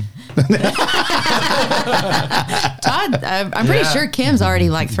 Gavin. Todd, I'm pretty sure Kim's already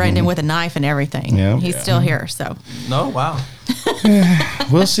like threatened him with a knife and everything. Yeah. He's still here, so No, wow.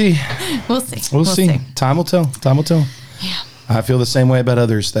 We'll see. we'll see. We'll see. Time will tell. Time will tell. Yeah. I feel the same way about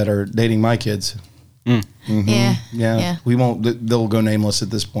others that are dating my kids. Yeah. Yeah, we won't. They'll go nameless at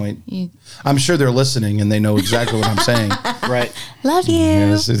this point. You- I'm sure they're listening and they know exactly what I'm saying. Right. Love you.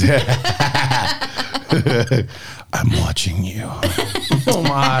 Yes. I'm watching you. Oh,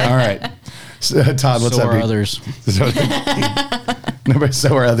 my. All right, so, Todd. What's So up? are dude? others. No,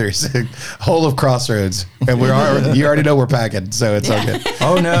 so are others. Whole of Crossroads, and you already know we're packing, so it's all good.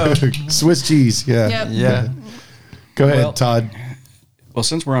 Oh, no. Swiss cheese. Yeah. Yep. Yeah. Go ahead, Well- Todd. Well,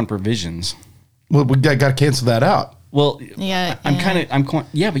 since we're on provisions, Well, we got to cancel that out. well, Yeah, I'm yeah. kind of,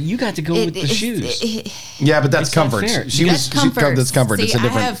 yeah, but you got to go with the shoes. Yeah, but that's It's not comfort. fair. That's comfort. See, It's a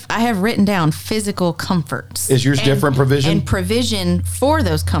different. I have written down physical comforts. Is yours different provision? And provision for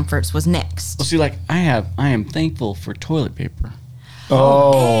those comforts was next. Well, see, like I am thankful for toilet paper.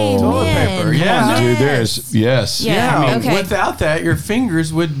 Oh, Toilet Amen. paper, yeah. dude, there's yes. Yeah. I mean, Okay. without that, your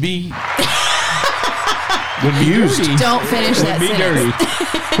fingers would be Would be used. Don't finish that Be sentence.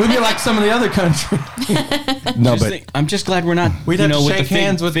 dirty. would be like some of the other countries. No, Just but think- I'm just glad we're not, We'd you have know, to with the shake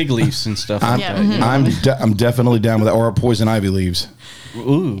hands with- fig leaves and stuff. I'm like Yeah, that, you know? I'm definitely down with that. Or poison ivy leaves.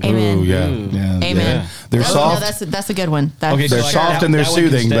 Ooh. Amen. Ooh, yeah, Ooh. yeah, Amen. yeah. They're No, soft. No, that's a good one. That's Okay, so They're like soft that- and they're that one can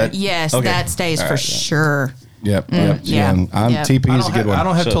soothing, stay? but yes, Okay. that stays for sure. yep. yeah. I'm Yep. TP I is a don't, good have, one. I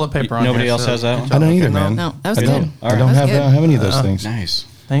don't have So, toilet paper on nobody here, else so- has that one? I don't either, No. man. No, that was I good. don't. All I right. don't That's have any of those things. Nice.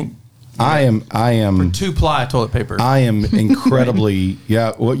 Thank I am 2-ply toilet paper. I am incredibly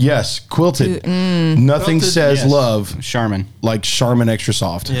well, yes, quilted. Nothing Quilted, says yes. love Charmin. like Charmin Extra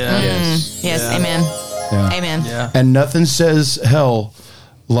Soft. yeah. Yes. Yes, Yeah. amen. Yeah. Amen. Yeah. And nothing says hell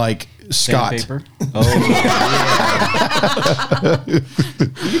like Scott. Sandpaper. Oh,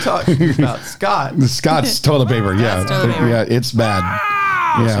 You talk about Scott. The Scott's toilet paper. Yeah. toilet paper. Yeah, it's bad.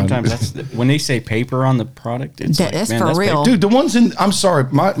 Yeah. sometimes that's when they say paper on the product. It's like, That's man, for that's real. Dude, the ones in I'm sorry,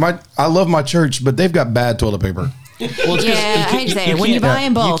 my I love my church, but they've got bad toilet paper. Paper. Well, it's 'cause Yeah, I hate to say it. When you can't- buy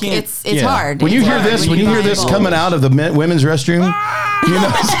in bulk, can't- it's yeah. hard. When you It's hear hard this, when you buy hear in this bulk. coming out of the women's restroom, you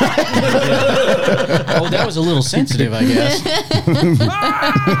know. Oh, that was a little sensitive, I guess.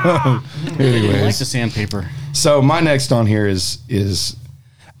 I like Anyways, the sandpaper. so my next on here is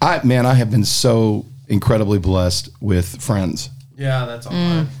I have been so incredibly blessed with friends. Yeah, that's all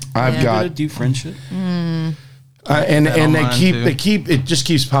mine. I've Yeah. got do friendship. and That on they mine, keep too. it just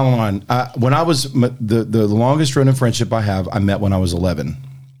keeps piling on. When I was the longest running friendship I have, I met when I was 11.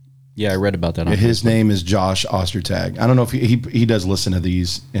 Yeah, I read about that. On His name is Josh Ostertag. I don't know if he does listen to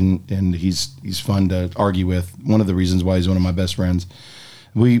these, and he's fun to argue with. One of the reasons why he's one of my best friends.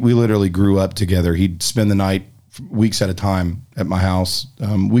 We literally grew up together. He'd spend the night weeks at a time at my house.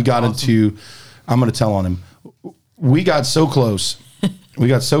 We got into. I'm going to tell on him. We got so close. We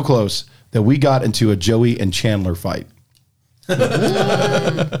got so close that we got into a Joey and Chandler fight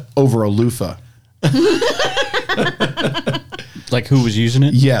over a loofah. Like who was using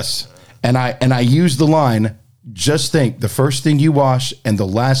it? Yes. And I used the line, just think the first thing you wash and the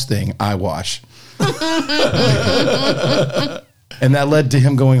last thing I wash. And that led to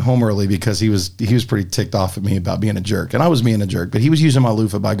him going home early because he was pretty ticked off at me about being a jerk. And I was being a jerk, but he was using my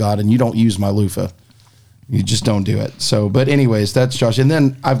loofah, by God, and you don't use my loofah. You just don't do it. So, but anyways, that's Josh. And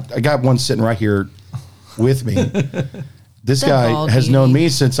then I got one sitting right here with me. This guy has known me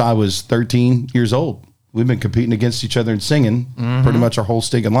since I was 13 years old. We've been competing against each other and singing pretty much our whole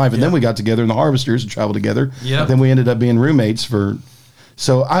stinking life. And then we got together in the Harvesters and traveled together. Yep. Then we ended up being roommates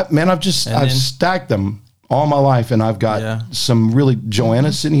so I've stacked them all my life. And I've got some really,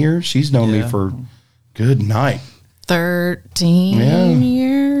 Joanna sitting here. She's known me for good night. 13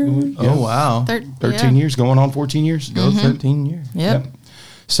 years. Oh, wow. 13 years, going on 14 years. Go 13 years. Yep.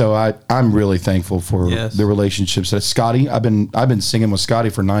 So I'm really thankful for the relationships. Scotty, I've been singing with Scotty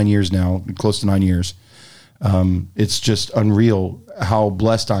for 9 years now, close to 9 years. It's just unreal how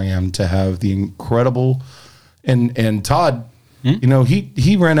blessed I am to have the incredible, and Todd, you know,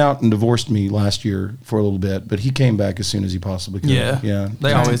 he ran out and divorced me last year for a little bit, but he came back as soon as he possibly could. Yeah.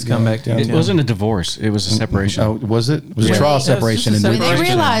 They always come back to It you. wasn't a divorce. It was a separation. Oh, was it? It was a Yeah. trial Yes, separation. just a And They separation.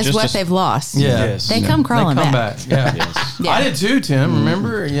 realize Just what a- they've lost. Yeah. Yes. They come They crawling come back. back. Yeah. Yes. Yeah. I did too, Tim.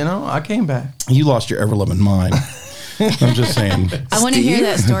 Remember, I came back. you lost your ever loving mind. I'm just saying. I want to hear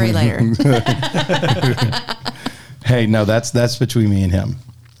that story later. Hey, no, that's between me and him.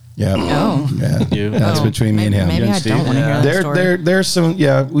 Yeah. Oh. Yeah. You. That's Oh, between me and him. Maybe I Steve? don't want to hear that story. There's some,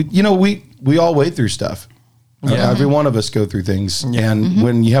 we all wade through stuff. Yeah. Every one of us go through things. Yeah. And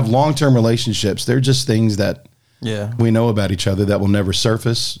when you have long-term relationships, they're just things that Yeah. we know about each other that will never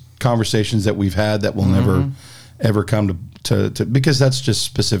surface, conversations that we've had that will never, ever come to because that's just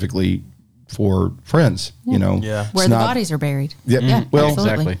specifically for friends, Yeah. It's Where the not- bodies are buried. Yeah, well,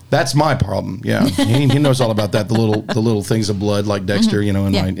 absolutely. Exactly. that's my problem. Yeah, he knows all about that. The little things of blood, like Dexter, in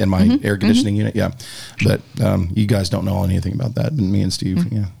Yeah. my air conditioning unit. Yeah, but you guys don't know anything about that. But me and Steve,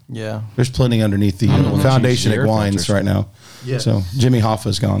 yeah, Yeah. there's plenty underneath the foundation at air Wines filters. right now. Yeah. So Jimmy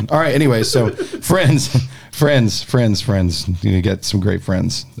Hoffa's gone. All right. Anyway, so friends. You get some great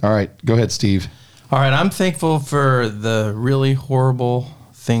friends. All right, go ahead, Steve. All right. I'm thankful for the really horrible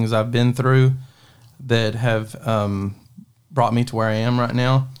things I've been through that have brought me to where I am right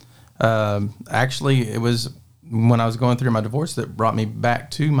now. Actually, it was when I was going through my divorce that brought me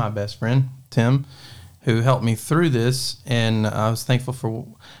back to my best friend, Tim, who helped me through this. And I was thankful for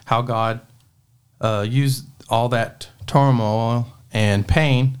how God used all that turmoil and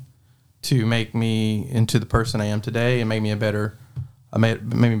pain to make me into the person I am today and make me made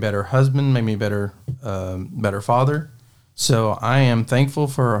me a better husband, made me a better father. So I am thankful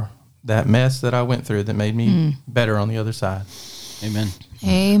for that mess that I went through that made me better on the other side. Amen.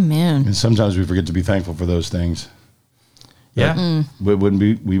 Amen. And sometimes we forget to be thankful for those things. Yeah. We wouldn't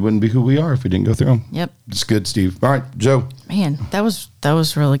be who we are if we didn't go through them. Yep. It's good, Steve. All right, Joe. Man, that was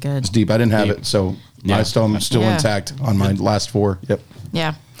really good. It's deep. I didn't have Deep. it, so Yeah. I'm still Yeah. intact on my last four. Yep.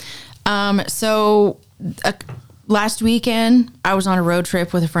 Yeah. So last weekend, I was on a road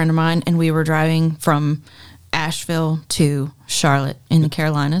trip with a friend of mine, and we were driving from Asheville to Charlotte in the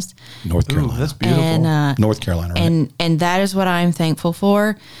Carolinas. North Ooh, Carolina. that's beautiful. And North Carolina, right? and that is what I'm thankful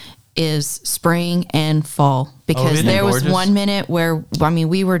for is spring and fall, because isn't it there was gorgeous? 1 minute where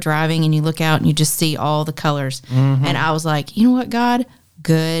we were driving and you look out and you just see all the colors, and I was like, you know what, God,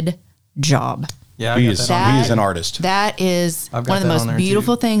 good job. Yeah. I he got is that on. he is an artist. That is I've got one of the that on most there,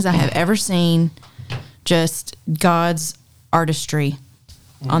 beautiful too. things I have ever seen. Just God's artistry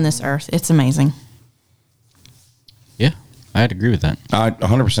on this earth. It's amazing. Yeah, I'd agree with that. I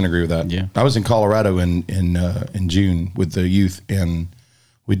 100% agree with that. Yeah. I was in Colorado in June with the youth, and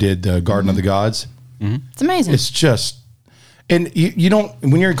we did the Garden of the Gods. It's amazing. It's just, and you don't,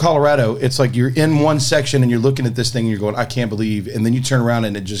 when you're in Colorado, it's like you're in one section and you're looking at this thing and you're going, I can't believe, and then you turn around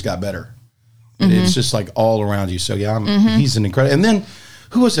and it just got better. And it's just like all around you. So yeah, he's an incredible. And then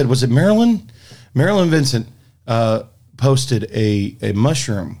who was it? Was it Marilyn? Marilyn Vincent posted a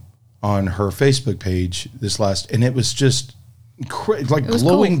mushroom on her Facebook page and it was just like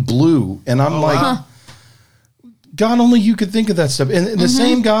glowing blue. And I'm like, God, only you could think of that stuff. And the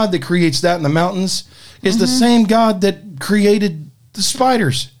same God that creates that in the mountains is the same God that created the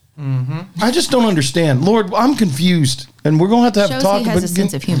spiders. I just don't understand. Lord, I'm confused. And we're going to have Shows talk. he has a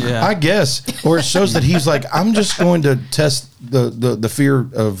sense of humor. Yeah. I guess. Or it shows that he's like, I'm just going to test the fear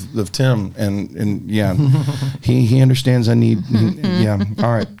of Tim. And yeah, he understands I need. Yeah.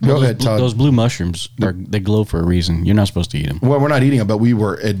 All right. Go ahead, Todd. Those blue mushrooms, they glow for a reason. You're not supposed to eat them. Well, we're not eating them, but we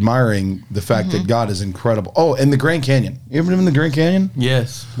were admiring the fact that God is incredible. Oh, and the Grand Canyon. You ever been in the Grand Canyon?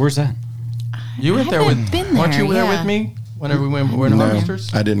 Yes. Where's that? You went there with haven't been weren't you there, there yeah. with me whenever we were in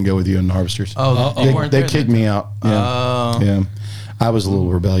Harvesters? I didn't go with you in Harvesters. Oh, you weren't They there kicked then. me out. Yeah. Yeah. I was a little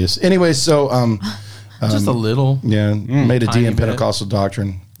rebellious. Anyway, so Just a little. yeah, made a Tiny DM bit. Pentecostal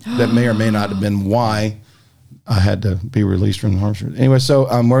doctrine that may or may not have been why I had to be released from the Harvesters. Anyway, so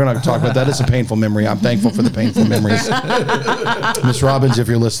we're going to talk about that. It's a painful memory. I'm thankful for the painful memories. Miss Robbins, if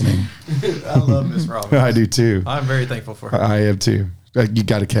you're listening. I love Miss Robbins. I do too. I'm very thankful for her. I am too. You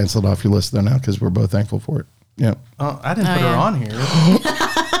got to cancel it off your list though now because we're both thankful for it. Yeah. Oh, I didn't Oh, put her yeah. on here.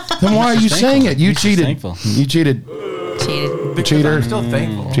 Then why are you saying it? You He's just cheated. thankful. You cheated. Cheated. Because Cheater. I'm still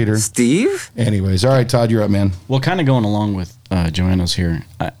thankful. Cheater. Steve? Anyways, all right, Todd, you're up, man. Well, kind of going along with Joanna's here.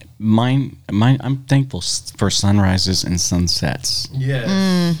 I'm thankful for sunrises and sunsets. Yes.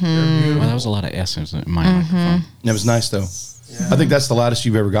 Mm-hmm. Well, that was a lot of S's in my microphone. That was nice though. I think that's the loudest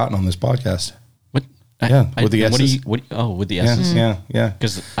you've ever gotten on this podcast. What? Yeah, with the what do S's. you? with the Yeah, S's? yeah.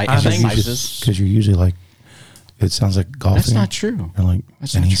 Because I I think emphasizes. Because you're usually like, it sounds like golfing. That's not true. You're like,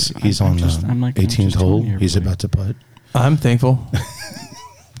 That's and not he's true. he's I'm on just- the I'm like- I'm 18th just hole. telling He's everybody. about to putt. I'm thankful.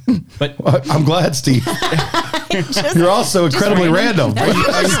 But I'm glad, Steve. You're also incredibly random. are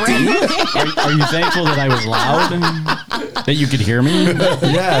you thankful that I was loud and that you could hear me?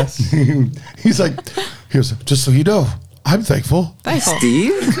 Yes. He's like, just so you know, I'm thankful. Thankful.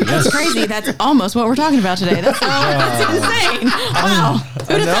 Steve? That's crazy. That's almost what we're talking about today. That's insane. Wow.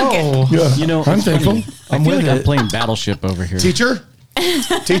 Who'd have thunk it? No. Yeah, You know, I'm it's funny. thankful. I feel like with I'm it. playing Battleship over here. Teacher,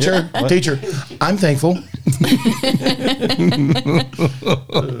 I'm thankful.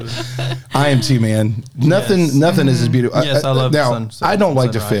 I am too, man. Nothing is as beautiful. Yes, I love now. sunsets I don't and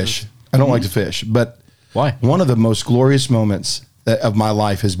like to sunrises. fish. I don't like to fish, but Why? one of the most glorious moments of my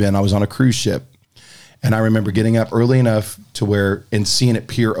life has been I was on a cruise ship, and I remember getting up early enough to where and seeing it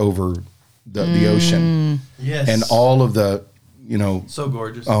peer over the ocean Yes. and all of the, So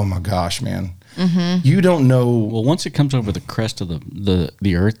gorgeous. oh my gosh, man. You don't know. Well, once it comes over the crest of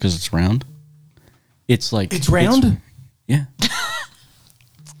the Earth because it's round, it's like It's round? Yeah.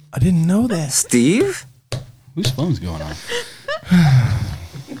 I didn't know that. Steve? Whose phone's going on?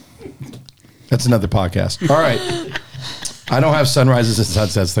 That's another podcast. All right. I don't have sunrises and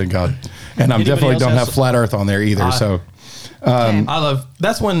sunsets, thank God. And I Anybody definitely else don't has- have flat earth on there either. So Okay. I love.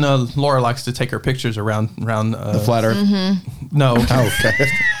 That's when Laura likes to take her pictures around. the flat earth. No, Oh, okay.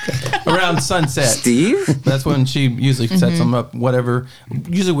 around sunset. Steve? That's when she usually sets them up. Whatever.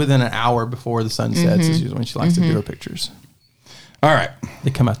 Usually within an hour before the sun sets is usually when she likes to do her pictures. All right. They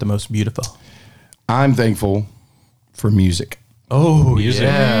come out the most beautiful. I'm thankful for music. Oh, Music.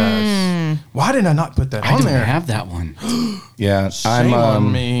 yes. Why did I not put that I on don't there? have that one. Yeah. Shame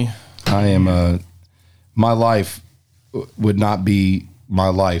on me. I am my life would not be my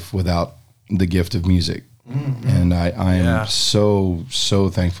life without the gift of music. And I am Yeah. so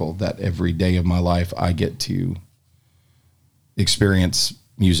thankful that every day of my life I get to experience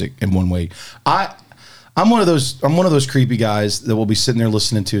music in one way. I'm one of those creepy guys that will be sitting there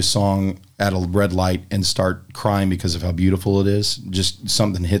listening to a song at a red light and start crying because of how beautiful it is. Just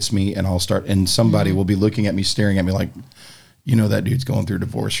something hits me and I'll start, and somebody will be looking at me, staring at me like, that dude's going through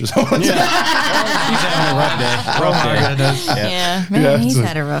divorce or something. He's having a rough day. Rough day. Yeah. Man, Yeah, he's so-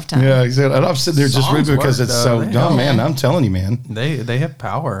 had a rough time. Yeah, exactly. And I'm sitting there just Songs weeping because work, it's though. so. They Oh help. man, I'm telling you, man, They have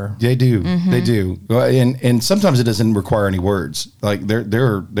power. they do, they do. Well, and sometimes it doesn't require any words. Like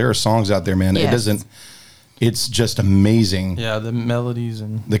there are songs out there, man. It Yes. doesn't. It's just amazing. Yeah, the melodies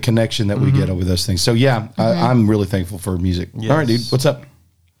and The connection that we get over those things. So yeah, I'm really thankful for music. Yes. All right, dude, what's up?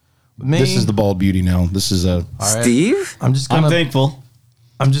 me. This is the bald beauty now. This is a. All right. Steve? I'm just I'm gonna. thankful.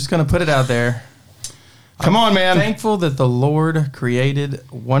 I'm just gonna put it out there. Come on, man. Thankful that the Lord created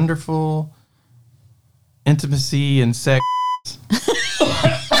wonderful intimacy and sex.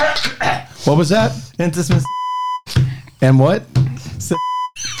 What was that? Intimacy. And what? Se-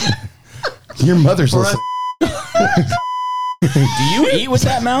 Your mother's For us- listening. Do you eat with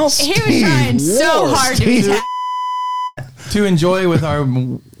that mouth? He was trying so Whoa, hard to be Steve. to enjoy with our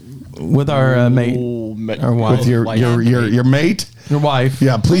mate or wife. With your mate. Your wife.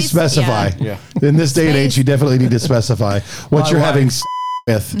 Yeah, please specify. Yeah. In this day and age, Space. you definitely need to specify what My you're wife. having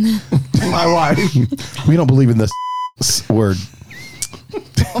with. My wife. We don't believe in this word.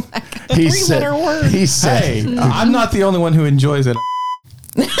 He said. He said. Hey, I'm not the only one who enjoys it.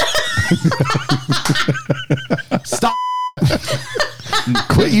 Stop.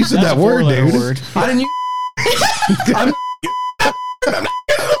 Quit using that word, Four-letter dude. word. I didn't use I'm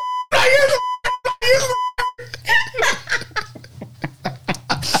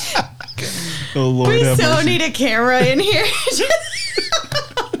Oh Lord, We have so mercy. need a camera in here.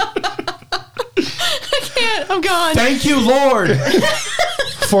 I can't. I'm gone. Thank you, Lord.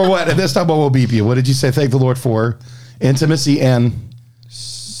 For what? And this time I will beep you. What did you say? Thank the Lord for intimacy and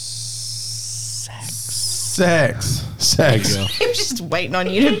Sex. sex. I'm just waiting on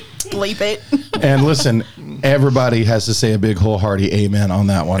you to bleep it. And listen, everybody has to say a big wholehearted amen on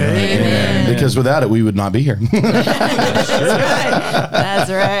that one. Right? Amen. Because without it, we would not be here. That's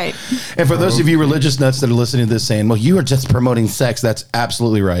right. And for those of you religious nuts that are listening to this saying, well, you are just promoting sex, that's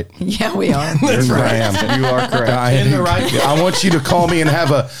absolutely right. Yeah, we are. That's right. I am. You are correct. In the right- I want you to call me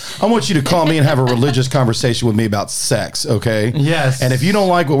and have a religious conversation with me about sex, okay? Yes. And if you don't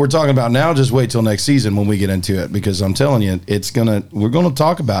like what we're talking about now, just wait till next season when we get into it, because I'm telling you, we're gonna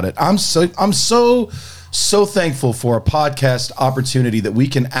talk about it. I'm so thankful for a podcast opportunity that we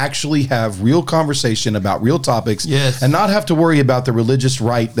can actually have real conversation about real topics, Yes. and not have to worry about the religious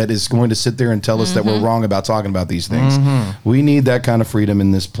right that is going to sit there and tell us that we're wrong about talking about these things. We need that kind of freedom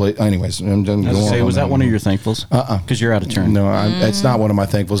in this place. Anyways, I'm done. I was gonna say, was that one of your thankfuls? Because you're out of turn. No, it's not one of my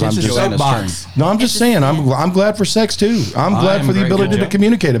thankfuls. I'm It's just Joanna's soapbox. turn. no, I'm just saying. I'm glad for sex too. I'm glad am for the grateful. ability to Yeah.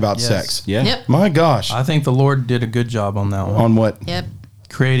 communicate about Yes. sex. Yeah. Yep. My gosh, I think the Lord did a good job on that one. on what? Yep.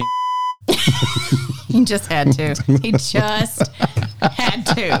 Creating. He just had to. He just had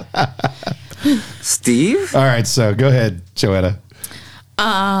to. Steve? All right, so go ahead, Joanna.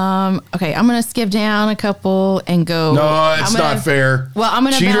 Okay, I'm gonna skip down a couple and go. No, it's I'm gonna- not fair. Well, I'm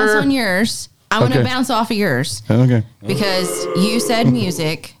gonna Cheater. bounce on yours. I'm Okay. gonna bounce off of yours Okay. because you said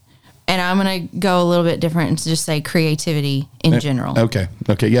music, and I'm gonna go a little bit different and just say creativity in general. Okay.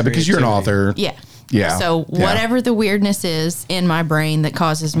 Yeah, because you're an author. Yeah. Yeah. So Yeah. whatever the weirdness is in my brain that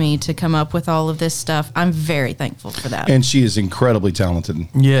causes me to come up with all of this stuff, I'm very thankful for that. And she is incredibly talented.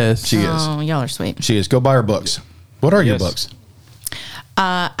 Yes. She is. Oh, y'all are sweet. She is. Go buy her books. What are your Yes. books?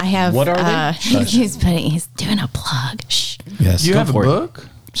 I have. What are they? He's doing a plug. Shh. Yes. You go have a for it. book?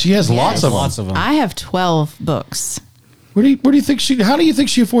 She has lots of them. Lots of them. I have 12 books. Where do you think she? How do you think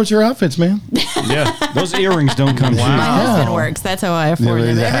she affords her outfits, man? Yeah. Those earrings don't come cheap. My husband works. That's how I afford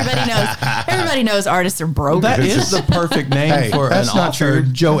them. Yeah. Everybody knows artists are broke. That is the perfect name Hey, for an that's not author.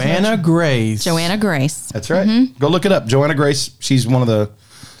 true. Joanna Grace. Joanna Grace. That's right. Go look it up. Joanna Grace. She's one of the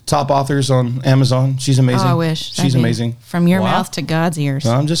top authors on Amazon. She's amazing. Oh, I wish. She's That'd be amazing. From your Wow. mouth to God's ears.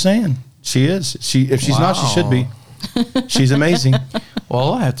 I'm just saying. She is. If she's not, she should be. She's amazing.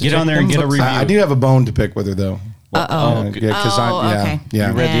 Well, I have to Get check on there and them get a books review. out. I do have a bone to pick with her though. Uh-oh. Yeah, because Oh, okay. yeah.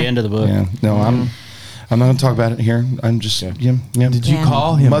 You read Yeah. the end of the book. Yeah. No, I'm not going to talk about it here. I'm just yeah. Did you Yeah.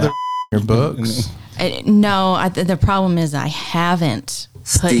 call him Mother- out in your books? No, the problem is I haven't put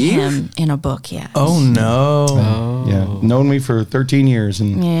Steve? him in a book yet. Oh no. Yeah. Known me for 13 years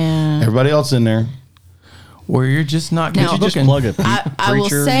and Yeah. everybody else in there. Where you're just not No. good Could Just plug a I will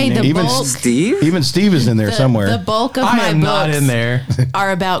preacher say name. the Even bulk, Steve? Even Steve is in there somewhere. the bulk of I my am books not in there.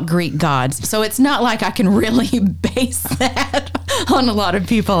 are about Greek gods. So it's not like I can really base that on a lot of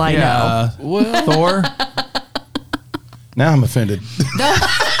people I know. Yeah. Thor. Now I'm offended.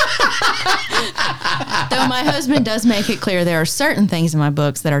 Though my husband does make it clear there are certain things in my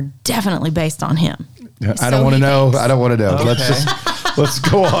books that are definitely based on him. I don't want to he know. thinks. I don't want to know. Let's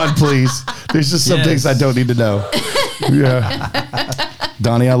go on, please. There's just some Yes. things I don't need to know. Yeah.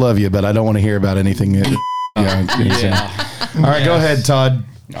 Donnie, I love you, but I don't want to hear about anything. Yeah. All right, go ahead, Todd.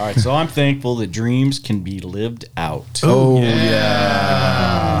 All right. So I'm thankful that dreams can be lived out. Oh,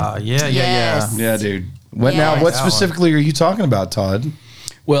 Yeah. Yeah. Yes. Yeah, dude. What Yeah. now? What That one. specifically are you talking about, Todd?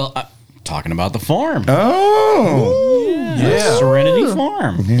 Well, talking about the farm. Oh, Yeah. Serenity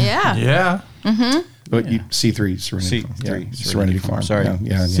Farm. Yeah. Yeah. But you, C3 Serenity Farm. C3 Yeah, Serenity Farm. Sorry.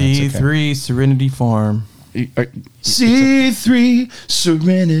 Yeah, it's C3 Serenity Farm. C3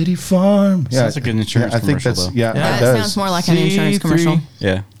 Serenity Farm. Sounds like an insurance I think commercial, that's though. yeah. Yeah, it That does. sounds more like an insurance C3. commercial.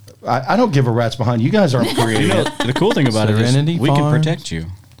 Yeah. I don't give a rat's behind. You guys aren't creating You know, it. the cool thing about Serenity it is we can Farms. protect you.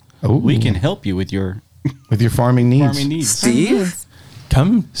 Ooh. We can help you with your with your farming needs. farming needs. Steve?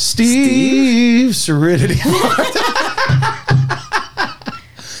 Come. Steve Serenity Farm.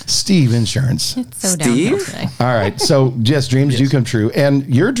 Steve Insurance. It's so downhill Steve? today. All right. So, yes, dreams do come true. And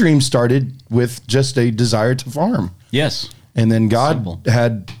your dream started with just a desire to farm. Yes. And then God Simple.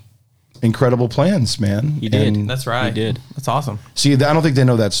 had incredible plans, man. He did. And That's right. He did. That's awesome. see, I don't think they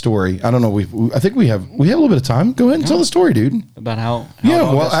know that story. I don't know. I think we have a little bit of time. Go ahead and tell the story, dude. About how Yeah, it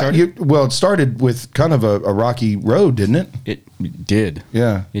all well, got started? it started with kind of a rocky road, didn't it? It did.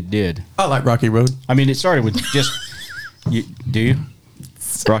 Yeah. It did. I like Rocky Road. I mean, it started with just. Do you?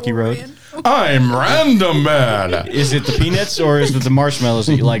 Rocky Road. I'm Random Man. Is it the peanuts or is it the marshmallows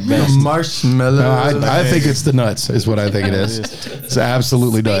that you like best? Marshmallows. No, I think it's the nuts, is what I think it is. It's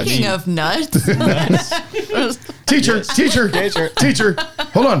absolutely nuts. Speaking of nuts, Teacher.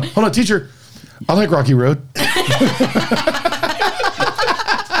 Hold on, teacher. I like Rocky Road.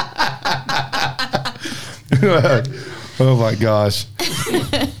 Oh my gosh.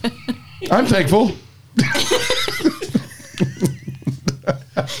 I'm thankful.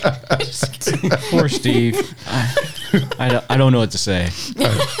 Poor Steve. I don't know what to say.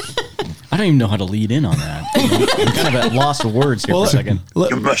 I don't even know how to lead in on that. You know? I'm kind of at loss of words here for a second.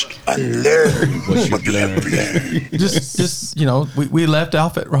 You must unlearn what you have learned. Just we left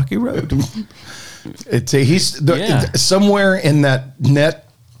off at Rocky Road. Somewhere in that net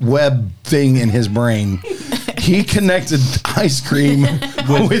web thing in his brain, he connected ice cream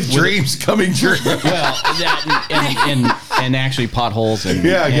with dreams coming true. Well, that and actually potholes and,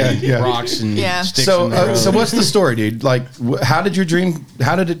 Yeah. rocks and sticks. So, in the road. so what's the story, dude? Like, how did your dream?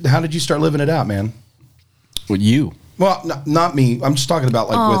 How did you start living it out, man? With you. Well, not me. I'm just talking about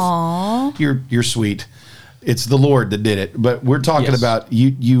with you're sweet. It's the Lord that did it. But we're talking Yes. about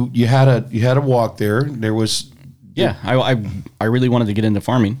you had a walk there. There was Yeah, I really wanted to get into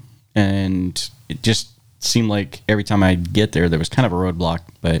farming, and it just seemed like every time I'd get there was kind of a roadblock.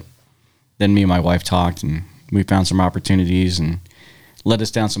 But then me and my wife talked, and we found some opportunities and led us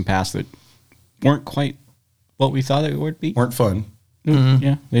down some paths that weren't quite what we thought it would be. weren't fun.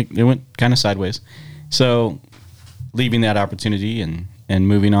 Yeah, they went kind of sideways. So leaving that opportunity and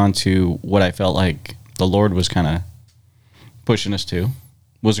moving on to what I felt like the Lord was kind of pushing us to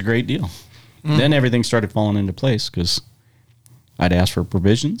was a great deal. Then everything started falling into place because I'd ask for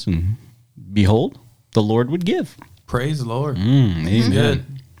provisions, and behold, the Lord would give. Praise the Lord. Amen. Good.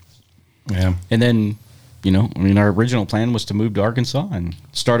 Yeah. And then, our original plan was to move to Arkansas and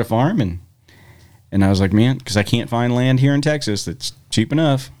start a farm, and I was like, man, because I can't find land here in Texas that's cheap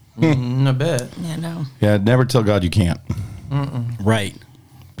enough. I bet. yeah, no. Yeah. Never tell God you can't. Right.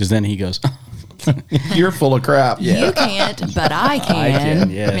 Because then he goes, You're full of crap. You can't, but I can. I can,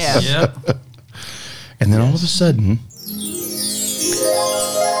 yes. Yeah. Yep. And then all of a sudden,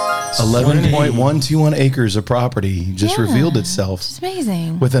 11.121 acres of property just Yeah. revealed itself It's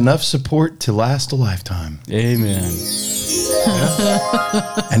amazing. with enough support to last a lifetime. Amen.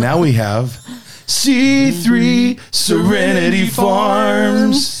 And now we have C3 Serenity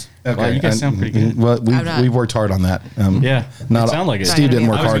Farms. Wow, you guys sound pretty good. Well, I'm not- we've worked hard on that. Yeah, not it sound like it. Steve didn't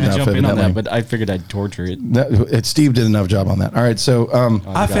work I was hard going to enough. jump in on that, evidently. but I figured I'd torture it. Steve did enough job on that. All right, so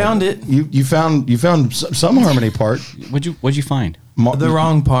I found it. you found some harmony part. What'd you find? The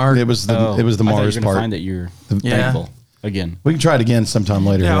wrong part. It was the I thought you Mars were gonna part. find that you're Yeah. thankful again. We can try it again sometime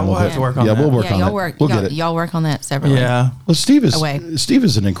later. Yeah, here in a we'll little have bit. to work on Yeah, that. we'll work Yeah, on y'all that. work. We'll get it. Y'all work on that separately. Yeah. Well, Steve Away.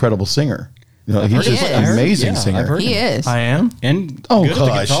 is an incredible singer. He's He just is. an amazing Yeah, I've singer. heard He is. I am. And Oh good at the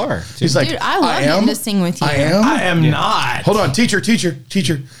gosh, guitar. too. he's like, Dude, I love am. getting to sing with you. I am. I am not. Hold on, teacher.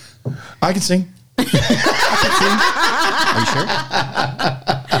 I can sing. Are you sure?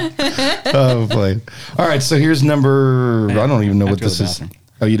 Oh boy. All right, so here's number. I don't even know what After the this is. bathroom.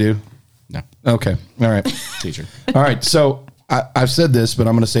 Oh, you do? No, Okay. All right. teacher. All right. So I've said this, but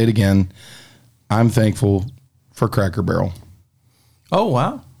I'm going to say it again. I'm thankful for Cracker Barrel. Oh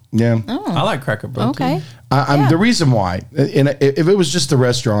wow. Yeah. I like Cracker Barrel. too. Okay. I'm Yeah. the reason why. And if it was just a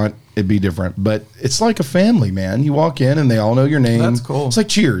restaurant, it'd be different. But it's like a family, man. You walk in and they all know your name. That's cool. It's like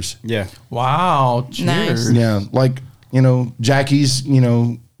Cheers. Yeah. Wow. Cheers. Yeah, like Jackie's.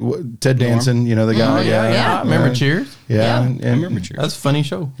 Ted Danson. The guy. Oh yeah, yeah. I remember Cheers. Yeah. Yeah. And, I remember Cheers. That's a funny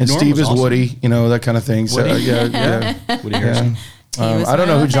show. And Norm Steve was is awesome. Woody. that kind of thing. So Woody. yeah. Woody Harrelson. He was I don't one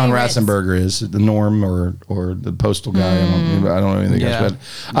know of who my John favorites. Ratzenberger is, the Norm or the postal guy. I don't know anything Yeah. else.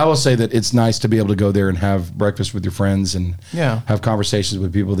 But I will say that it's nice to be able to go there and have breakfast with your friends and Yeah. have conversations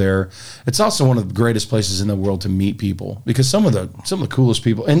with people there. It's also one of the greatest places in the world to meet people because some of the coolest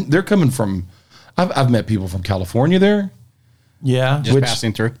people, and they're coming from. I've met people from California there. Yeah. Just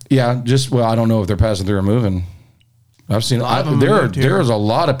passing through. Yeah, I don't know if they're passing through or moving. I've seen lot of them moved here. there's a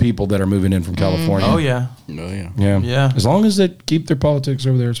lot of people that are moving in from California. Oh yeah. Oh yeah. Yeah. Yeah. As long as they keep their politics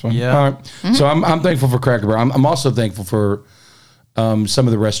over there, it's fine. Yeah. All right. So I'm thankful for Cracker Barrel. I'm also thankful for some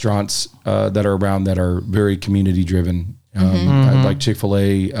of the restaurants that are around that are very community driven. Like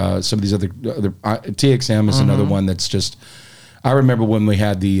Chick-fil-A, some of these other TXM is another one that's just. I remember when we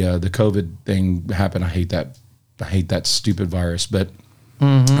had the COVID thing happen. I hate that stupid virus, but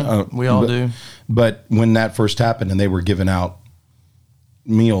we all do. But when that first happened and they were giving out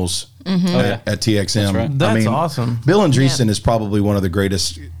meals at TXM, right. That's awesome. Bill Andreessen is probably one of the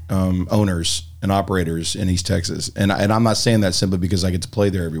greatest owners and operators in East Texas, and I'm not saying that simply because I get to play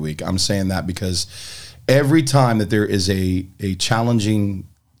there every week. I'm saying that because every time that there is a challenging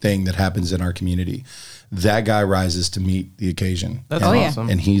thing that happens in our community, that guy rises to meet the occasion. That's awesome.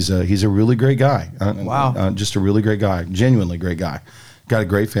 And he's a really great guy. Wow. Just a really great guy, genuinely great guy. Got a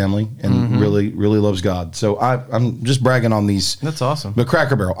great family and really loves God. So I'm just bragging on these. That's awesome. But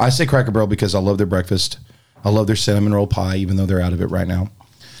Cracker Barrel, I say Cracker Barrel because I love their breakfast. I love their cinnamon roll pie, even though they're out of it right now.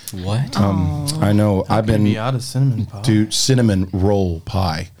 What? I know. How I've can been you be out of cinnamon pie. to cinnamon roll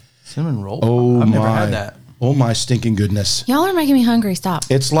pie. Cinnamon roll. Oh I've my! never had that. Oh my stinking goodness! Y'all are making me hungry. Stop.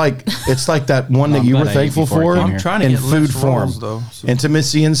 It's like that one that I'm you were glad I ate thankful before I for came here. I'm trying to in get food less form. rolls, though, so-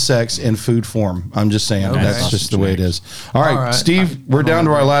 Intimacy and sex in food form. I'm just saying Okay. that's just the way it is. All right, All right. Steve, we're down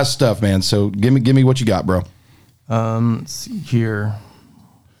to our last stuff, man. So give me what you got, bro. Let's see here.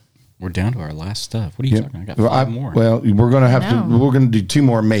 We're down to our last stuff. What are you talking? I got Well, 5 more. Well, we're gonna have to. No. We're gonna do 2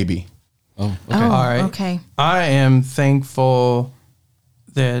 more, maybe. oh, okay. Oh, All right. okay. I am thankful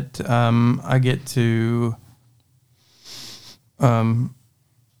that I get to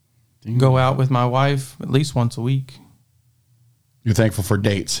go out with my wife at least once a week. You're thankful for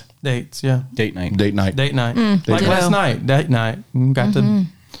dates, Dates, yeah. Date night. date night. Date night. Mm. Like ditto. last night, date night. Got to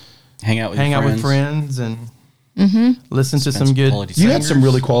Hang out with hang your out with friends and listen to Spend some good quality You had singers. some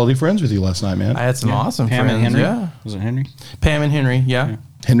really quality friends with you last night, man. I had some awesome Pam friends. and Henry. Yeah. Was it Henry? Pam and Henry, yeah.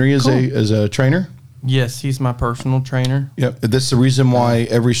 Henry is a trainer. Yes, he's my personal trainer. Yep, that's the reason why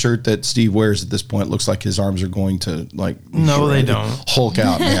every shirt that Steve wears at this point looks like his arms are going to No, they don't. Hulk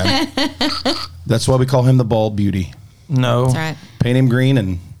out, man. That's why we call him the Bald Beauty. No. That's right. Paint him green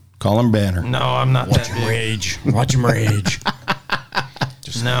and call him Banner. No, I'm not that big. Rage. Watch him rage.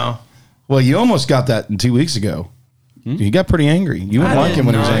 No. Well, you almost got that 2 weeks ago. He got pretty angry. You didn't I like him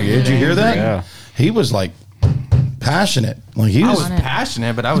when he was did angry. not Did you get hear that? Yeah. He was like passionate. Like he I was, was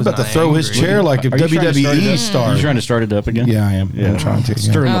passionate, but I was about to not throw his angry. chair like a Are you trying to start it WWE up? star. You trying to start it up again? Yeah, I am. I'm trying to.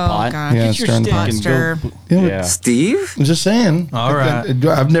 Stir in the Oh, pot. God. Yeah, Get your stir in the stick pot. and Stir. go. Yeah. Yeah. Steve? I'm just saying. All right.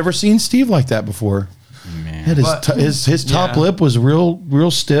 I've never seen Steve like that before. Man. Had But- his top yeah. lip was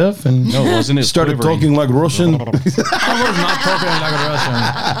real stiff and No, wasn't it? started quivering? talking like Russian. I was not talking like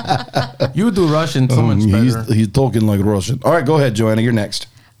a Russian. You do Russian so much better. He's talking like Russian. All right, go ahead, Joanna. You're next.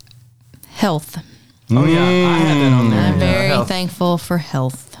 Health. Oh yeah, I had that on there. I'm Yeah, very health. thankful for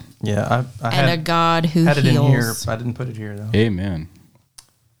health Yeah, I and a had, God who had it heals. in here. But I didn't put it here though. Amen.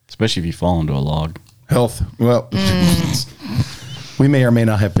 Especially if you fall into a log. Health. Well, we may or may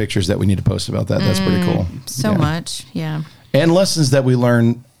not have pictures that we need to post about that. That's pretty cool. So Yeah. much, yeah. And lessons that we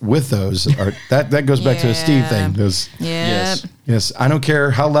learn with those are that goes back to a Steve Yeah. thing. Because Yeah. yes, I don't care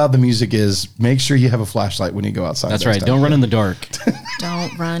how loud the music is. Make sure you have a flashlight when you go outside. That's next right. time. Don't run in the dark.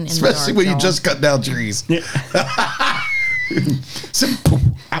 Don't run in Especially the dark, when you y'all. just cut down trees.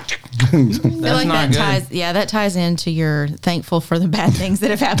 I feel like not that good. ties into your thankful for the bad things that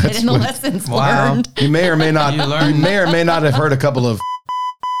have happened and the lessons Wow. learned. You may or may not. You learn. You may or may not have heard a couple of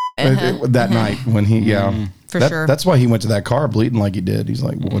that night when he. Yeah, For sure. That's why he went to that car bleeding like he did. He's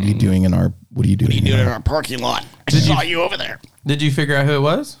like, "What are you doing in our? What are you doing in our parking lot? I saw you over there. Did you figure out who it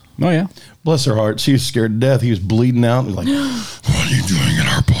was? Oh, yeah. Bless her heart. She was scared to death. He was bleeding out. He was like, "What are you doing in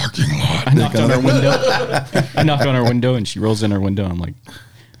our parking lot?" I knocked on her window. I knocked on her window and she rolls in her window. I'm like,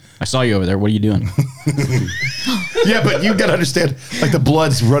 I saw you over there. What are you doing? Yeah, but you got to understand, like the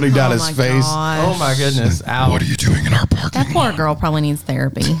blood's running down Oh his my face. gosh. Oh my goodness! Ow! What are you doing in our parking That poor girl probably needs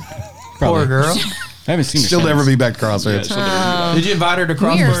therapy. Poor girl. I haven't seen her She'll since. never be back to CrossFit. Did you invite her to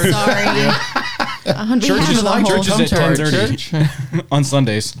We are Crossburg? sorry. On behalf Church is of the like whole church is at church. 10:30 on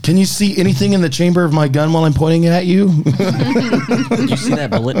Sundays. Can you see anything in the chamber of my gun while I'm pointing it at you? Did you see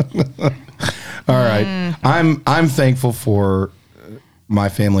that bullet? All right. I'm thankful for my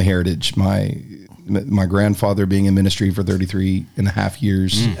family heritage. My grandfather being in ministry for 33 and a half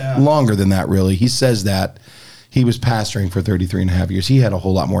years, longer than that, really. He says that he was pastoring for 33 and a half years. He had a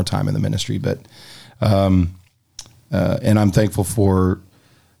whole lot more time in the ministry, but, and I'm thankful for,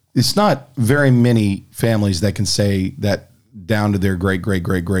 it's not very many families that can say that down to their great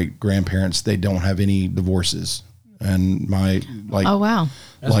grandparents, they don't have any divorces. And Oh, wow.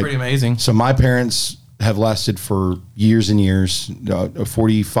 That's pretty amazing. So my parents have lasted for years and years,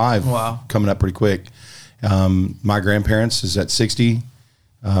 45 Wow. coming up pretty quick. My grandparents is at 60.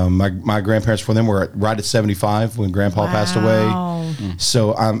 My grandparents for them were right at 75 when Grandpa passed away.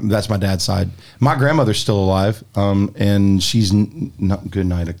 So that's my dad's side. My grandmother's still alive, and she's not good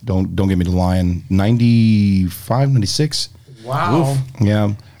night. Don't get me to lying. 95, 96. Wow.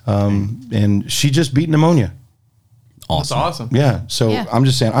 Yeah. And she just beat pneumonia. That's awesome. Yeah. So Yeah. I'm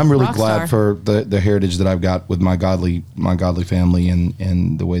just saying, I'm really Rock glad star. for the heritage that I've got with my godly family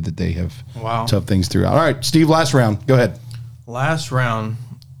and the way that they have Wow. tough things throughout. All right, Steve, last round. Go ahead. Last round.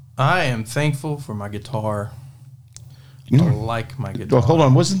 I am thankful for my guitar. I like my guitar. Oh, hold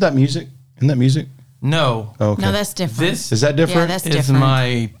on. Wasn't that music? Isn't that music? No. Oh, okay. No, that's different. This Is that yeah, different? that's is different.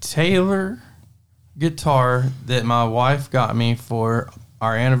 my Taylor guitar that my wife got me for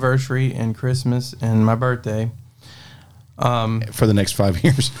our anniversary and Christmas and my birthday. For the next 5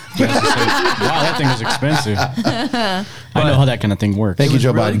 years. Wow, that thing is expensive. I know how that kind of thing works. Thank you, It was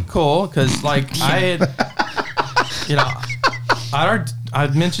Joe really Biden. cool because, like, I had,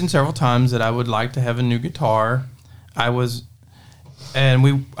 I'd mentioned several times that I would like to have a new guitar. I just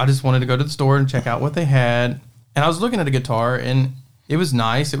wanted to go to the store and check out what they had, and I was looking at a guitar, and it was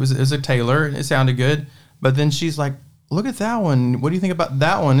nice. It was a Taylor, and it sounded good. But then she's like, "Look at that one. What do you think about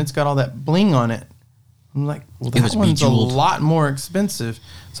that one? It's got all that bling on it." I'm like, well, that was one's bejeweled. a lot more expensive.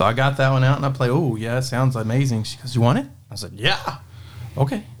 So I got that one out and I play, oh, yeah, it sounds amazing. She goes, you want it? I said, yeah.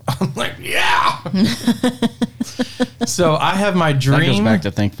 Okay. I'm like, yeah. So I have my dream. That goes back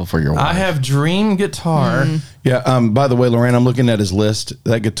to thankful for your wife. I have dream guitar. Yeah. By the way, Lorraine, I'm looking at his list.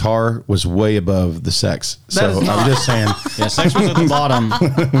 That guitar was way above the sex. So is I'm not- just saying. Yeah, sex was at the bottom.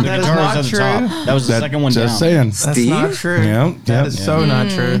 The That is guitar not was at the true. top. That was the second one Just down. saying. That's Steve? not true. Yeah, That yeah. is so not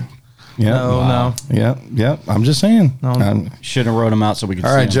true. Yeah. No, no. Yeah. Yeah. I'm just saying. No. Should have wrote them out so we could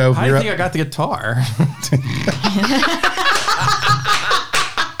All see right, 'em. Joe. How do you You're think up. I got the guitar?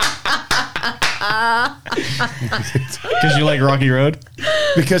 Because you like Rocky Road?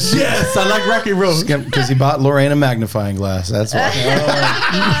 Because Yes, I like Rocky Road. Because he bought Lorraine a magnifying glass. That's why.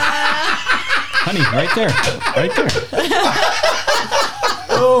 Honey, right there. Right there.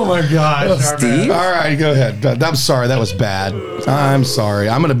 Oh my gosh. Steve? All right, go ahead. I'm sorry. That was bad. I'm sorry.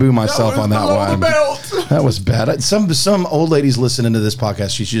 I'm going to boo myself on that one. That was bad. Some old ladies listening to this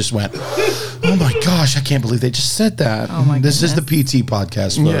podcast, she just went, oh my gosh, I can't believe they just said that. Oh my This is the goodness. PT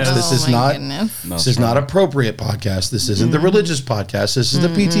podcast, folks. Yes. This Oh is my not goodness. this is not appropriate podcast. This isn't the religious podcast. This is the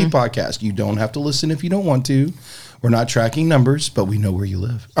PT podcast. You don't have to listen if you don't want to. We're not tracking numbers, but we know where you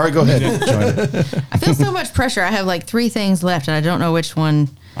live. All right, go ahead. Join it. I feel so much pressure. I have like 3 things left, and I don't know which one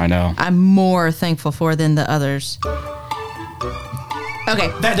I know. I'm more thankful for than the others. Okay.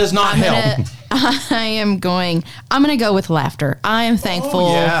 That does not help. I'm going to go with laughter. I am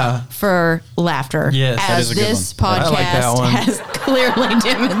thankful yeah. for laughter. Yes, that as is a good this one. I podcast like that one. has clearly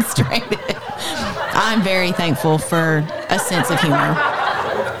demonstrated. I'm very thankful for a sense of humor.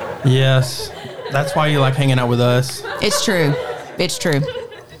 Yes. That's why you like hanging out with us. It's true. It's true.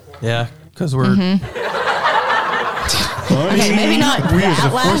 Yeah. Because we're Okay, maybe not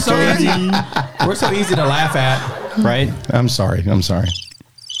that laughter. we're so easy to laugh at. Right? I'm sorry. I'm sorry.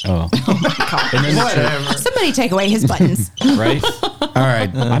 Oh. Whatever. Somebody take away his buttons. Right? All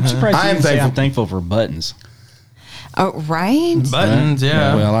right. I'm surprised I you am didn't say thankful. I'm thankful for buttons. Oh, right? Buttons,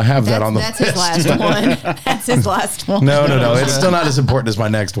 yeah. Well, I have that on the That's list. his last one. That's his last one. No. It's still not as important as my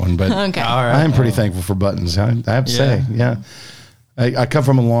next one, but Okay. All right. I am pretty thankful for buttons. I have to say, yeah. I come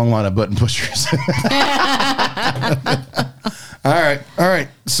from a long line of button pushers. All right.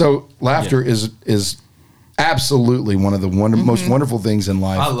 So laughter is absolutely one of the most wonderful things in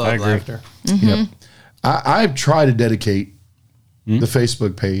life. I love laughter. Yep. I've tried to dedicate the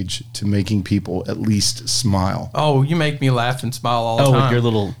Facebook page to making people at least smile. Oh, you make me laugh and smile all the Oh, time. with your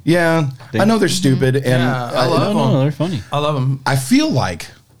little. Yeah, I know they're stupid, and Yeah, I love No, them. they're funny. I love them. I feel like,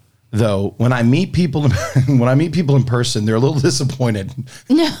 though, when I meet people in person, they're a little disappointed.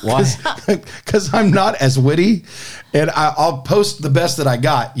 Why? Because I'm not as witty, and I'll post the best that I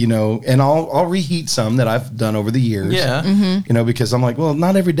got, and I'll reheat some that I've done over the years. Yeah. Because I'm like, well,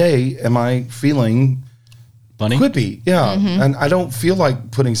 not every day am I feeling Funny? quippy. Yeah, and I don't feel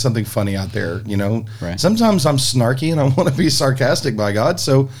like putting something funny out there. Right. Sometimes I'm snarky and I want to be sarcastic. By God,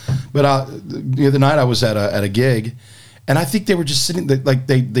 but the other night I was at a gig. And I think they were just sitting, like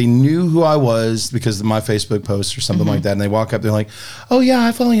they knew who I was because of my Facebook posts or something like that. And they walk up, they're like, "Oh yeah,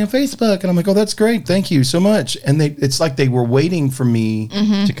 I follow you on Facebook." And I'm like, "Oh, that's great, thank you so much." And it's like they were waiting for me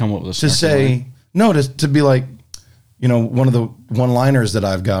To come up with a to snarky say line. no, to be like, one of the one-liners that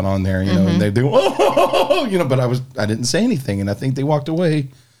I've got on there, and they go, "Oh," but I didn't say anything, and I think they walked away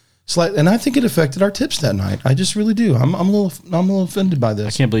slight, and I think it affected our tips that night. I just really do. I'm a little offended by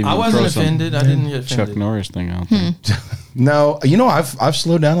this. I can't believe I you wasn't throw some offended. I didn't get Chuck offended. Norris thing out there. No, I've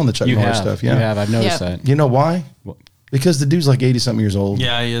slowed down on the Chuck You Norris have. stuff. Yeah, You have. I've noticed Yep. that. You know why? What? Because the dude's like 80 something years old.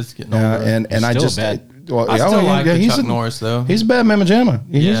 Yeah, he is getting Yeah, older. and I still just bad. I still like the he's Chuck Norris though. He's a bad mamma jamma.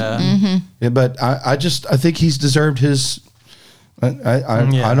 Yeah. Yeah, but I think he's deserved his.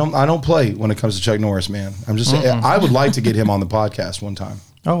 I don't play when it comes to Chuck Norris, man. I'm just saying, I would like to get him on the podcast one time.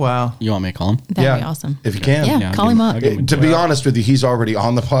 Oh wow. You want me to call him? That'd be awesome. If you can. Yeah, call him up. I'll give him- To be honest with you, he's already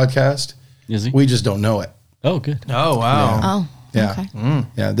on the podcast. Is he? We just don't know it. Oh, good. Oh wow. Oh, Yeah. okay.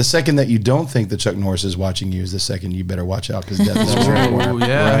 Yeah. The second that you don't think that Chuck Norris is watching you is the second you better watch out because death is around the Oh corner.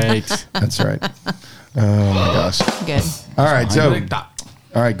 yeah. Right. That's right. Oh my gosh. Good. All right. So, Stop.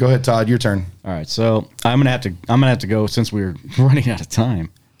 all right. Go ahead, Todd. Your turn. All right. So I'm gonna have to go since we're running out of time.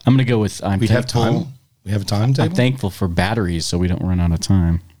 I'm gonna go with We have time. We have a timetable. I'm thankful for batteries so we don't run out of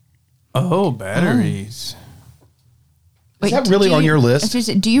time. Oh, batteries. Wait, that really do on you- your list?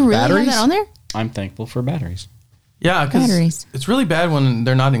 Do you really Batteries? have that on there? I'm thankful for batteries. Yeah, because Batteries. it's really bad when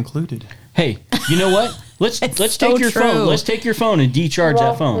they're not included. Hey, you know what? Let's It's take so your true. phone. Let's take your phone and decharge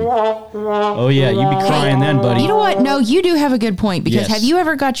that phone. Oh yeah, you'd be crying then, buddy. You know what? No, you do have a good point because Yes. have you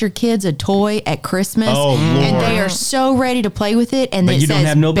ever got your kids a toy at Christmas Oh, and Lord. they are so ready to play with it and But it you says don't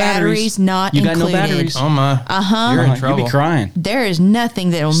have no batteries. not You got no included. batteries. Oh my. You're in You'd trouble. be crying. There is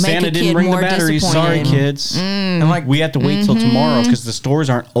nothing that will make Santa a didn't kid bring the more batteries. disappointed. Sorry, kids. And like, We have to wait till tomorrow because the stores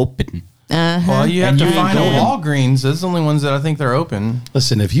aren't open. well, you have And to you ain't find a going. Walgreens. Those are the only ones that I think they're open.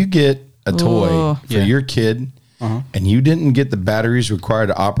 Listen, if you get a toy Ooh. for Yeah. your kid and you didn't get the batteries required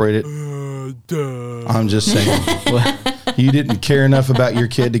to operate it, I'm just saying. You didn't care enough about your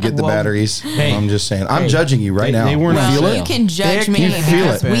kid to get the Well, batteries. hey, I'm just saying. I'm judging you right they- now. they weren't You on feel Well, it? you can judge It me can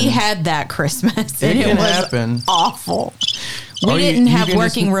because happen. we had that Christmas and It it can was happen. awful. We Or you- didn't you have can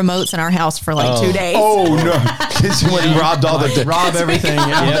working remotes in our house for like 2 days. Oh no! It's when he robbed all the. Rob everything. All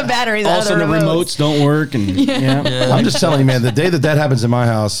Yeah. the batteries out of Also, the the remotes don't work, and yeah. I'm just telling you, man. The day that happens in my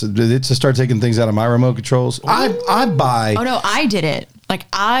house, it's to start taking things out of my remote controls. I buy. Oh no, I did it. Like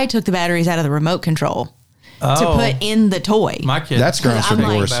I took the batteries out of the remote control to Oh. put in the toy. My kid. That's grounds for I'm like,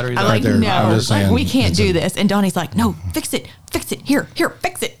 divorce. batteries I'm out like, there. no, I'm just like, saying. we can't do this. And Donnie's like, no, fix it, here,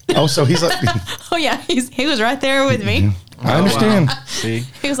 fix it. Oh, so he's like, Oh yeah, he was right there with me. I understand. See,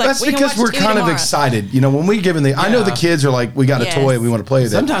 He was like, That's we can because watch we're TV kind of tomorrow. excited. You know, when we given the, I know the Yeah. kids are like, we got a Yes. toy, we want to play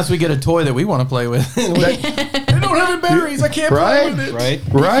with it. Sometimes we get a toy that we want to play with. They don't have any batteries. I can't play Right? with it. right?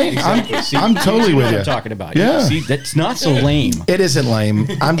 Right? See, I'm totally with what you. I'm talking about. Yeah. See, that's not so lame. It isn't lame.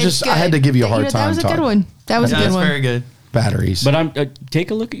 I'm It's just, I had good. to give you a That- hard That time was a talking. good one. That was Yeah, a good that's one. very good. Batteries. But I'm take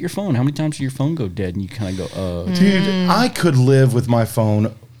a look at your phone. How many times does your phone go dead, and you kind of go, Dude, I could live with my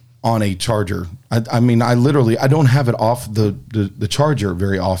phone on a charger. I mean, I don't have it off the charger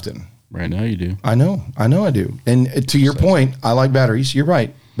very often. right now you do. I know I do. And to your point, I like batteries. You're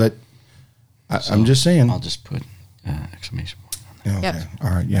right. But I'm just saying. I'll just put exclamation point. Yeah, okay. Yep. All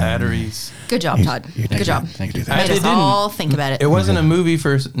right. Yeah. Batteries. Good job, Todd. you did Good job. Thank you. Made They us didn't- all think about it. It wasn't a movie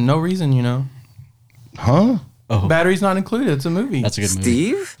for no reason, you know. Huh? Batteries not included. It's a movie. That's a good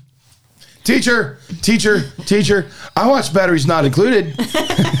movie. Steve? Teacher. I watched Batteries Not Included.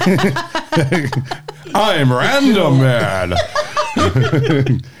 I'm Random Man.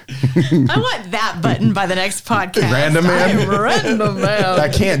 I want that button by the next podcast. Random Man? I'm Random Man. I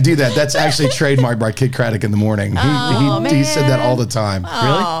can't do that. That's actually trademarked by Kid Craddock in the morning. He said that all the time.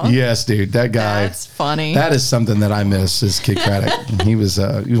 Really? Yes, dude. That guy. That's funny. That is something that I miss is Kid Craddock. He was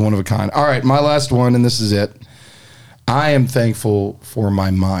one of a kind. All right, my last one, and this is it. I am thankful for my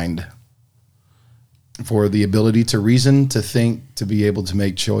mind, for the ability to reason, to think, to be able to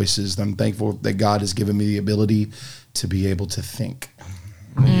make choices. I'm thankful that God has given me the ability to be able to think.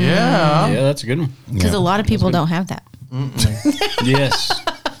 Yeah. Yeah, that's a good one. Because a lot of people don't have that. Yes.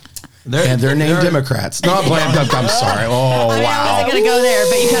 And they're named Democrats. No, I'm playing. I'm sorry. Oh, I wow. wasn't going to go there,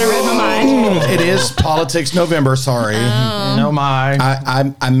 but you kind of read my mind. It is politics November. Sorry. No, my.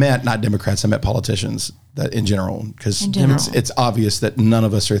 I meant not Democrats. I meant politicians that in general, because it's obvious that none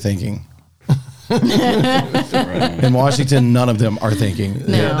of us are thinking. In Washington, none of them are thinking.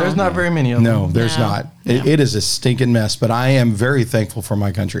 Yeah, there's not very many of them. No, there's not. It is a stinking mess, but I am very thankful for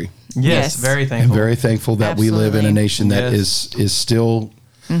my country. Yes, Yes. very I'm thankful. very thankful that we live in a Absolutely. nation that Yes. is still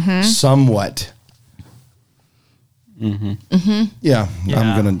somewhat. Yeah,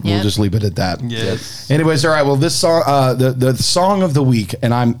 we'll Yep. just leave it at that. Yes. Anyways, all right. Well, this song, the song of the week,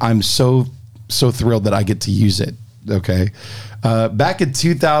 and I'm so thrilled that I get to use it. Okay, back in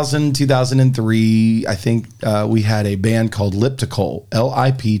 2003, I think we had a band called Lip to Coal,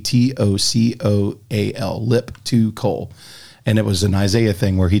 Liptocoal, Lip to Coal, And it was an Isaiah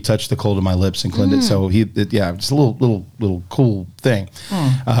thing where he touched the coal to my lips and cleansed it. So it's a little cool thing.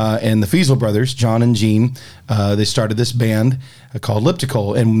 And the Feasel brothers, John and Gene, they started this band called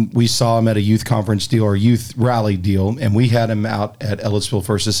Elliptical, and we saw him at a youth conference deal or youth rally deal, and we had him out at Ellisville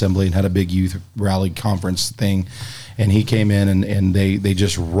First Assembly and had a big youth rally conference thing. And he came in and they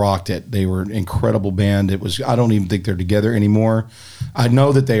just rocked it. They were an incredible band. I don't even think they're together anymore. I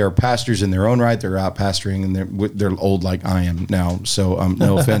know that they are pastors in their own right. They're out pastoring and they're old like I am now. So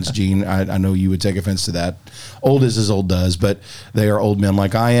no offense, Gene. I know you would take offense to that. Old is as old does, but they are old men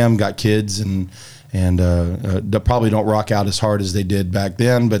like I am, got kids and they probably don't rock out as hard as they did back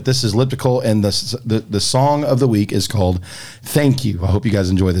then. But this is Elliptical, and the song of the week is called "Thank You." I hope you guys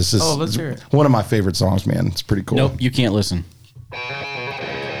enjoy this. Let's hear it. One of my favorite songs, man. It's pretty cool. Nope, you can't listen.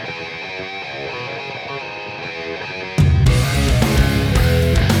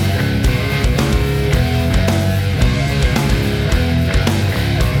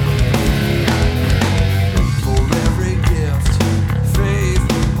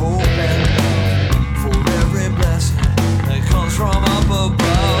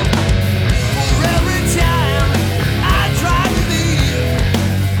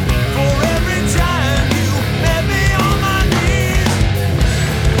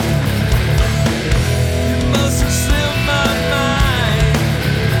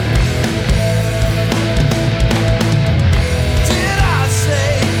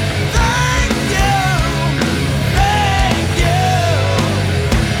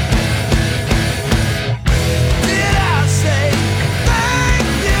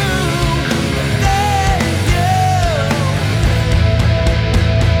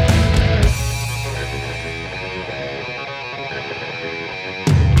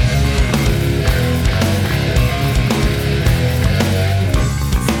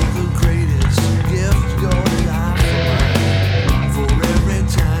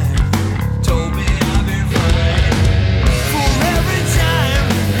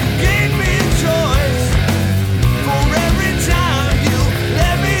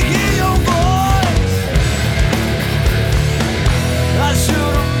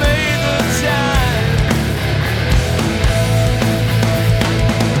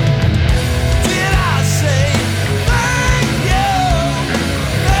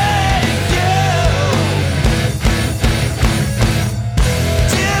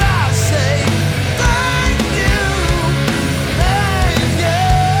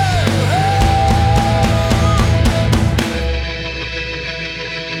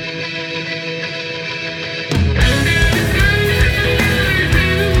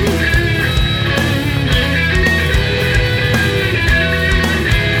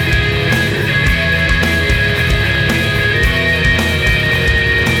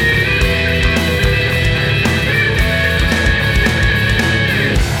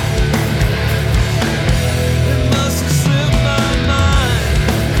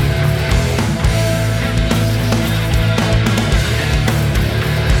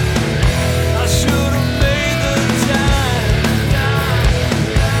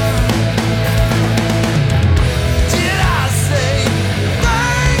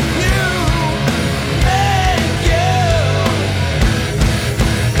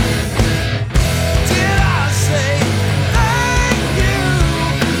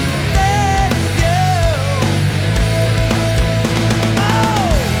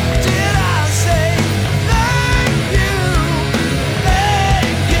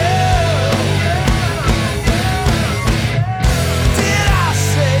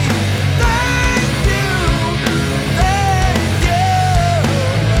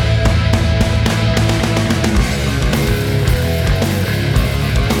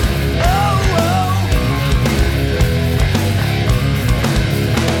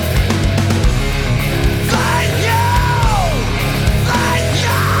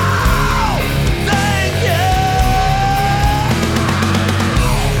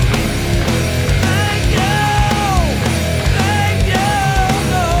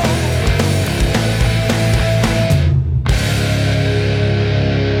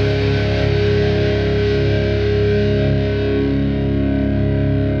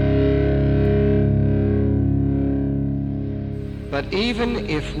 But even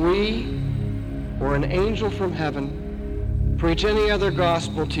if we or an angel from heaven preach any other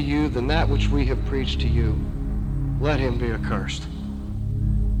gospel to you than that which we have preached to you, let him be accursed.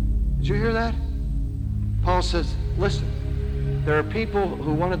 Did you hear that? Paul says, listen, there are people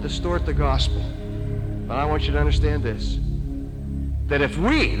who want to distort the gospel, but I want you to understand this, that if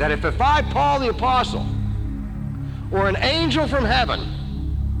I, Paul the apostle, or an angel from heaven,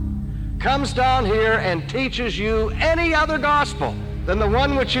 comes down here and teaches you any other gospel than the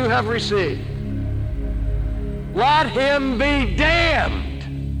one which you have received, let him be damned.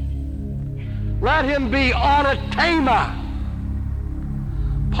 Let him be anathema.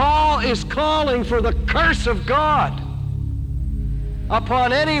 Paul is calling for the curse of God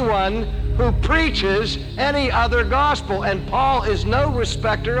upon anyone who preaches any other gospel. And Paul is no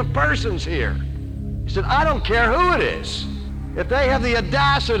respecter of persons here. He said, I don't care who it is. If they have the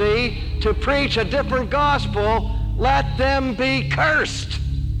audacity to preach a different gospel, let them be cursed.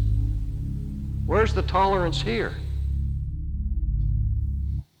 Where's the tolerance here?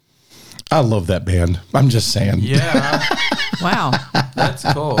 I love that band. I'm just saying. Yeah, Wow. that's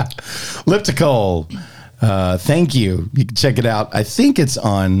cool. Liptical. Thank you. You can check it out. I think it's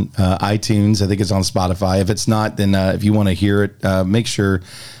on iTunes. I think it's on Spotify. If it's not, then if you want to hear it, make sure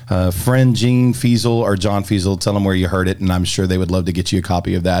friend Gene Fiesel or John Fiesel, tell them where you heard it, and I'm sure they would love to get you a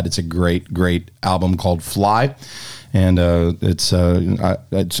copy of that. It's a great, great album called Fly, and I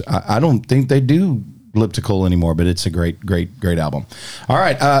don't think they do Elliptical anymore, but it's a great, great, great album. All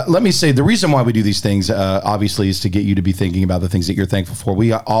right. Let me say the reason why we do these things, obviously, is to get you to be thinking about the things that you're thankful for.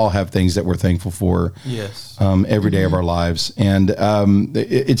 We all have things that we're thankful for Yes. every day of our lives. And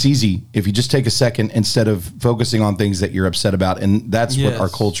it's easy if you just take a second instead of focusing on things that you're upset about. And that's what Yes. our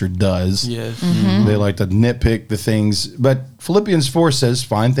culture does. Yes. They like to nitpick the things. But Philippians 4 says,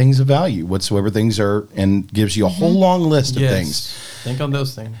 find things of value, whatsoever things are, and gives you a whole long list of Yes. things. Think on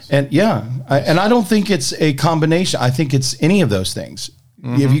those things. And yeah, I don't think it's a combination. I think it's any of those things.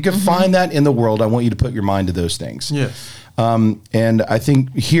 If you can find that in the world, I want you to put your mind to those things. Yes. And I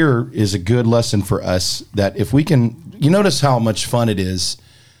think here is a good lesson for us that if we can, you notice how much fun it is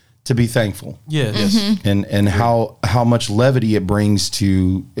to be thankful. Yes. And how much levity it brings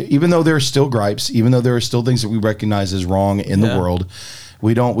to, even though there are still gripes, even though there are still things that we recognize as wrong in the world,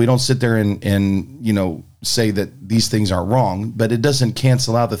 we don't sit there and say that these things aren't wrong, but it doesn't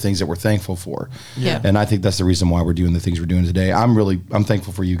cancel out the things that we're thankful for. Yeah. And I think that's the reason why we're doing the things we're doing today. I'm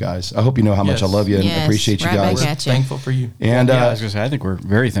thankful for you guys. I hope you know how much I Yes. love you and Yes, appreciate you right guys. back at you. Thankful for you. And I was going to say, I think we're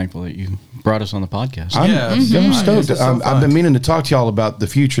very thankful that you brought us on the podcast. I'm, Yeah. I'm stoked. This is so I've fun. been meaning to talk to y'all about the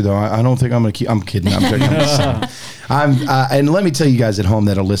future, though. I don't think I'm going to keep. I'm kidding. I'm joking. And let me tell you guys at home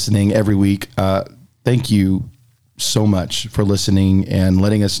that are listening every week. Thank you so much for listening and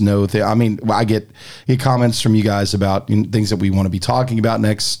letting us know. I get comments from you guys about things that we want to be talking about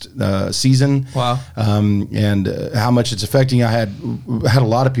next season. Wow. And how much it's affecting. I had a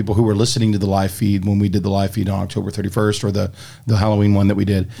lot of people who were listening to the live feed when we did the live feed on October 31st or the Halloween one that we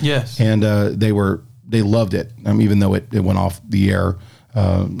did. Yes. And they loved it. Even though it went off the air.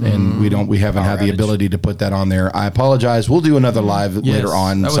 And we haven't had the outage. ability to put that on there. I apologize. We'll do another live later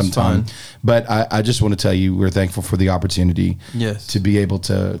on that was sometime. fun. But I just want to tell you, we're thankful for the opportunity Yes. to be able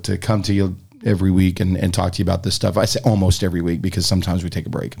to come to you every week and talk to you about this stuff. I say almost every week because sometimes we take a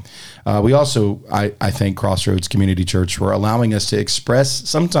break. We also, I thank Crossroads Community Church for allowing us to express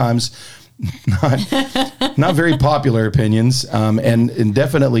sometimes not very popular opinions and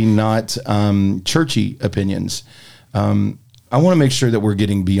definitely not churchy opinions. I want to make sure that we're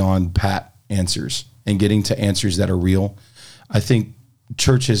getting beyond pat answers and getting to answers that are real. I think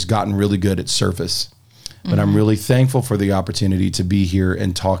church has gotten really good at surface, but I'm really thankful for the opportunity to be here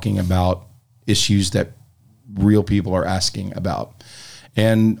and talking about issues that real people are asking about.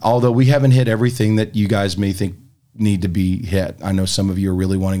 And although we haven't hit everything that you guys may think need to be hit, I know some of you are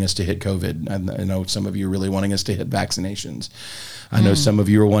really wanting us to hit COVID. I know some of you are really wanting us to hit vaccinations. I know some of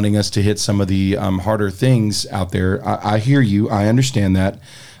you are wanting us to hit some of the harder things out there. I hear you. I understand that.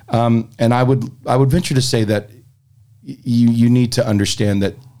 And I would venture to say that you need to understand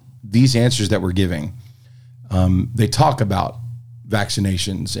that these answers that we're giving, they talk about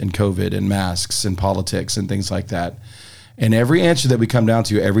vaccinations and COVID and masks and politics and things like that. And every answer that we come down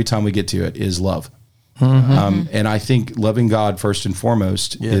to every time we get to it is love. And I think loving God first and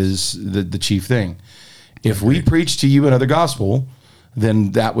foremost is the chief thing. If we preach to you another gospel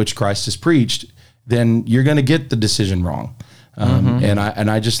than that which Christ has preached, then you're going to get the decision wrong. And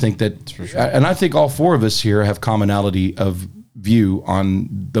I just think that, and I think all four of us here have commonality of view on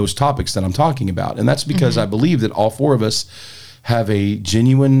those topics that I'm talking about. And that's because I believe that all four of us have a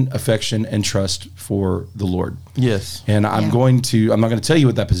genuine affection and trust for the Lord. Yes. And I'm not going to tell you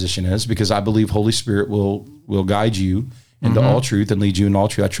what that position is because I believe Holy Spirit will guide you into all truth and lead you in all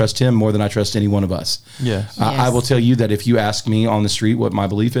truth. I trust him more than I trust any one of us. Yes. I will tell you that if you ask me on the street what my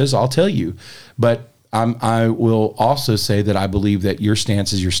belief is, I'll tell you. But I will also say that I believe that your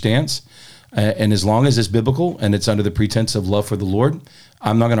stance is your stance. And as long as it's biblical and it's under the pretense of love for the Lord,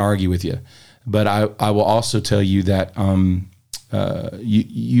 I'm not going to argue with you. But I will also tell you that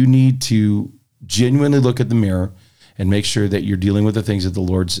you need to genuinely look at the mirror and make sure that you're dealing with the things that the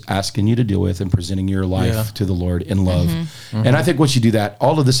Lord's asking you to deal with and presenting your life to the Lord in love. Mm-hmm. And I think once you do that,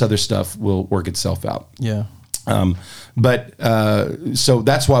 all of this other stuff will work itself out. Yeah. So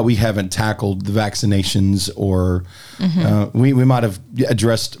that's why we haven't tackled the vaccinations, or we might have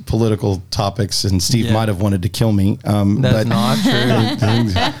addressed political topics, and Steve might have wanted to kill me. That's not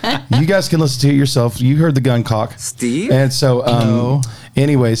true. You guys can listen to it yourself. You heard the gun cock, Steve? And so, No.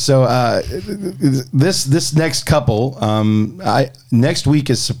 anyway, so this next couple, next week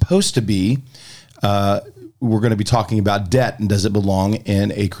is supposed to be. We're going to be talking about debt and does it belong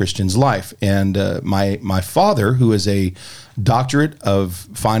in a Christian's life. And my father, who is a doctorate of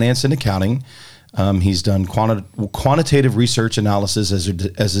finance and accounting, he's done quantitative research analysis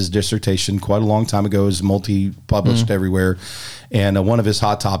as his dissertation quite a long time ago. Is multi-published everywhere. And one of his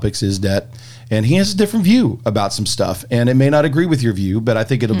hot topics is debt. And he has a different view about some stuff. And it may not agree with your view, but I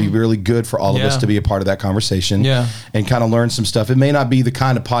think it'll be really good for all of us to be a part of that conversation and kind of learn some stuff. It may not be the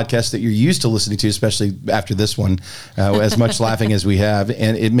kind of podcast that you're used to listening to, especially after this one, as much laughing as we have.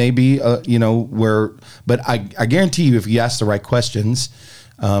 And it may be, but I guarantee you, if you ask the right questions,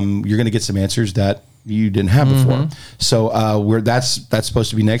 you're going to get some answers that you didn't have before. So that's supposed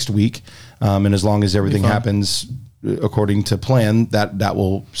to be next week. And as long as everything happens according to plan, that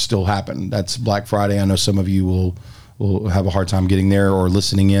will still happen. That's Black Friday. I know some of you will have a hard time getting there or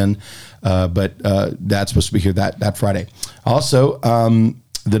listening in, but that's supposed to be here that Friday. Also,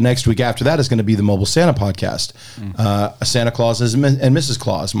 the next week after that is going to be the Mobile Santa podcast. Santa Claus and Mrs.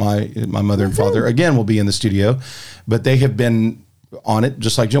 Claus, my mother and father, again, will be in the studio, but they have been on it,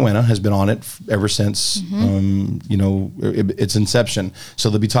 just like Joanna has been on it ever since, its inception. So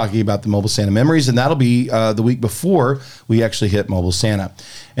they'll be talking about the Mobile Santa memories, and that'll be the week before we actually hit Mobile Santa.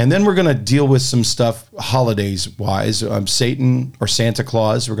 And then we're going to deal with some stuff holidays-wise. Satan or Santa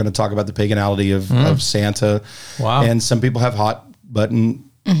Claus. We're going to talk about the paganality of Santa. Wow. And some people have hot button,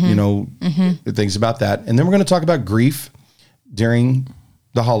 things about that. And then we're going to talk about grief during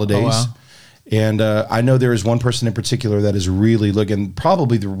the holidays. Oh, wow. And I know there is one person in particular that is really looking,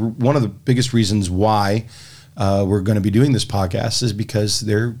 probably one of the biggest reasons why we're going to be doing this podcast is because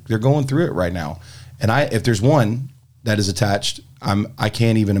they're going through it right now. And if there's one that is attached, I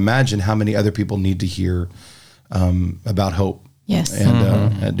can't even imagine how many other people need to hear about hope. Yes.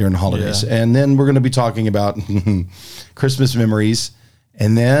 And during the holidays. Yeah. And then we're going to be talking about Christmas memories.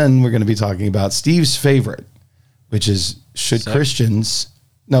 And then we're going to be talking about Steve's favorite, which is should Christians...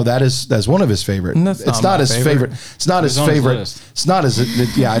 No, that's one of his favorite. It's not his favorite. It's not his favorite. It's not as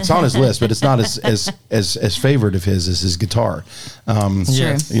it's on his list, but it's not as favorite of his as his guitar.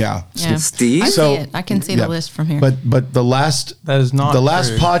 Yes. Yeah. Steve. I see it. I can see the list from here. But the last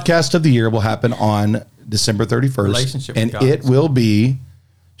podcast of the year will happen on December 31st, and it will be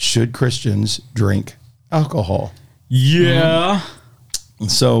should Christians drink alcohol? Yeah.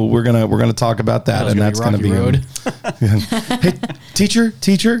 So we're gonna talk about that, and that's gonna be Road. Hey, teacher.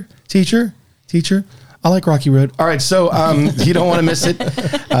 I like Rocky Road. All right, so you don't want to miss it.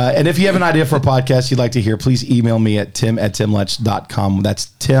 And if you have an idea for a podcast you'd like to hear, please email me at tim@timletsch.com.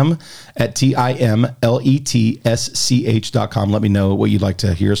 That's Tim at TIMLETSCH.com. Let me know what you'd like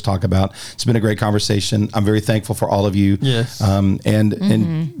to hear us talk about. It's been a great conversation. I'm very thankful for all of you. Yes. And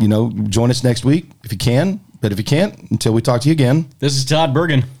join us next week if you can. But if you can't, until we talk to you again. This is Todd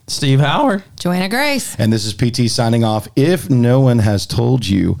Bergen. Steve Howard. Joanna Grace. And this is PT signing off. If no one has told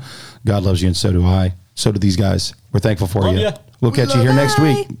you, God loves you, and so do I. So do these guys. We're thankful for you. We'll catch you here next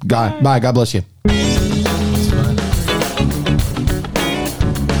week. Bye. God bless you.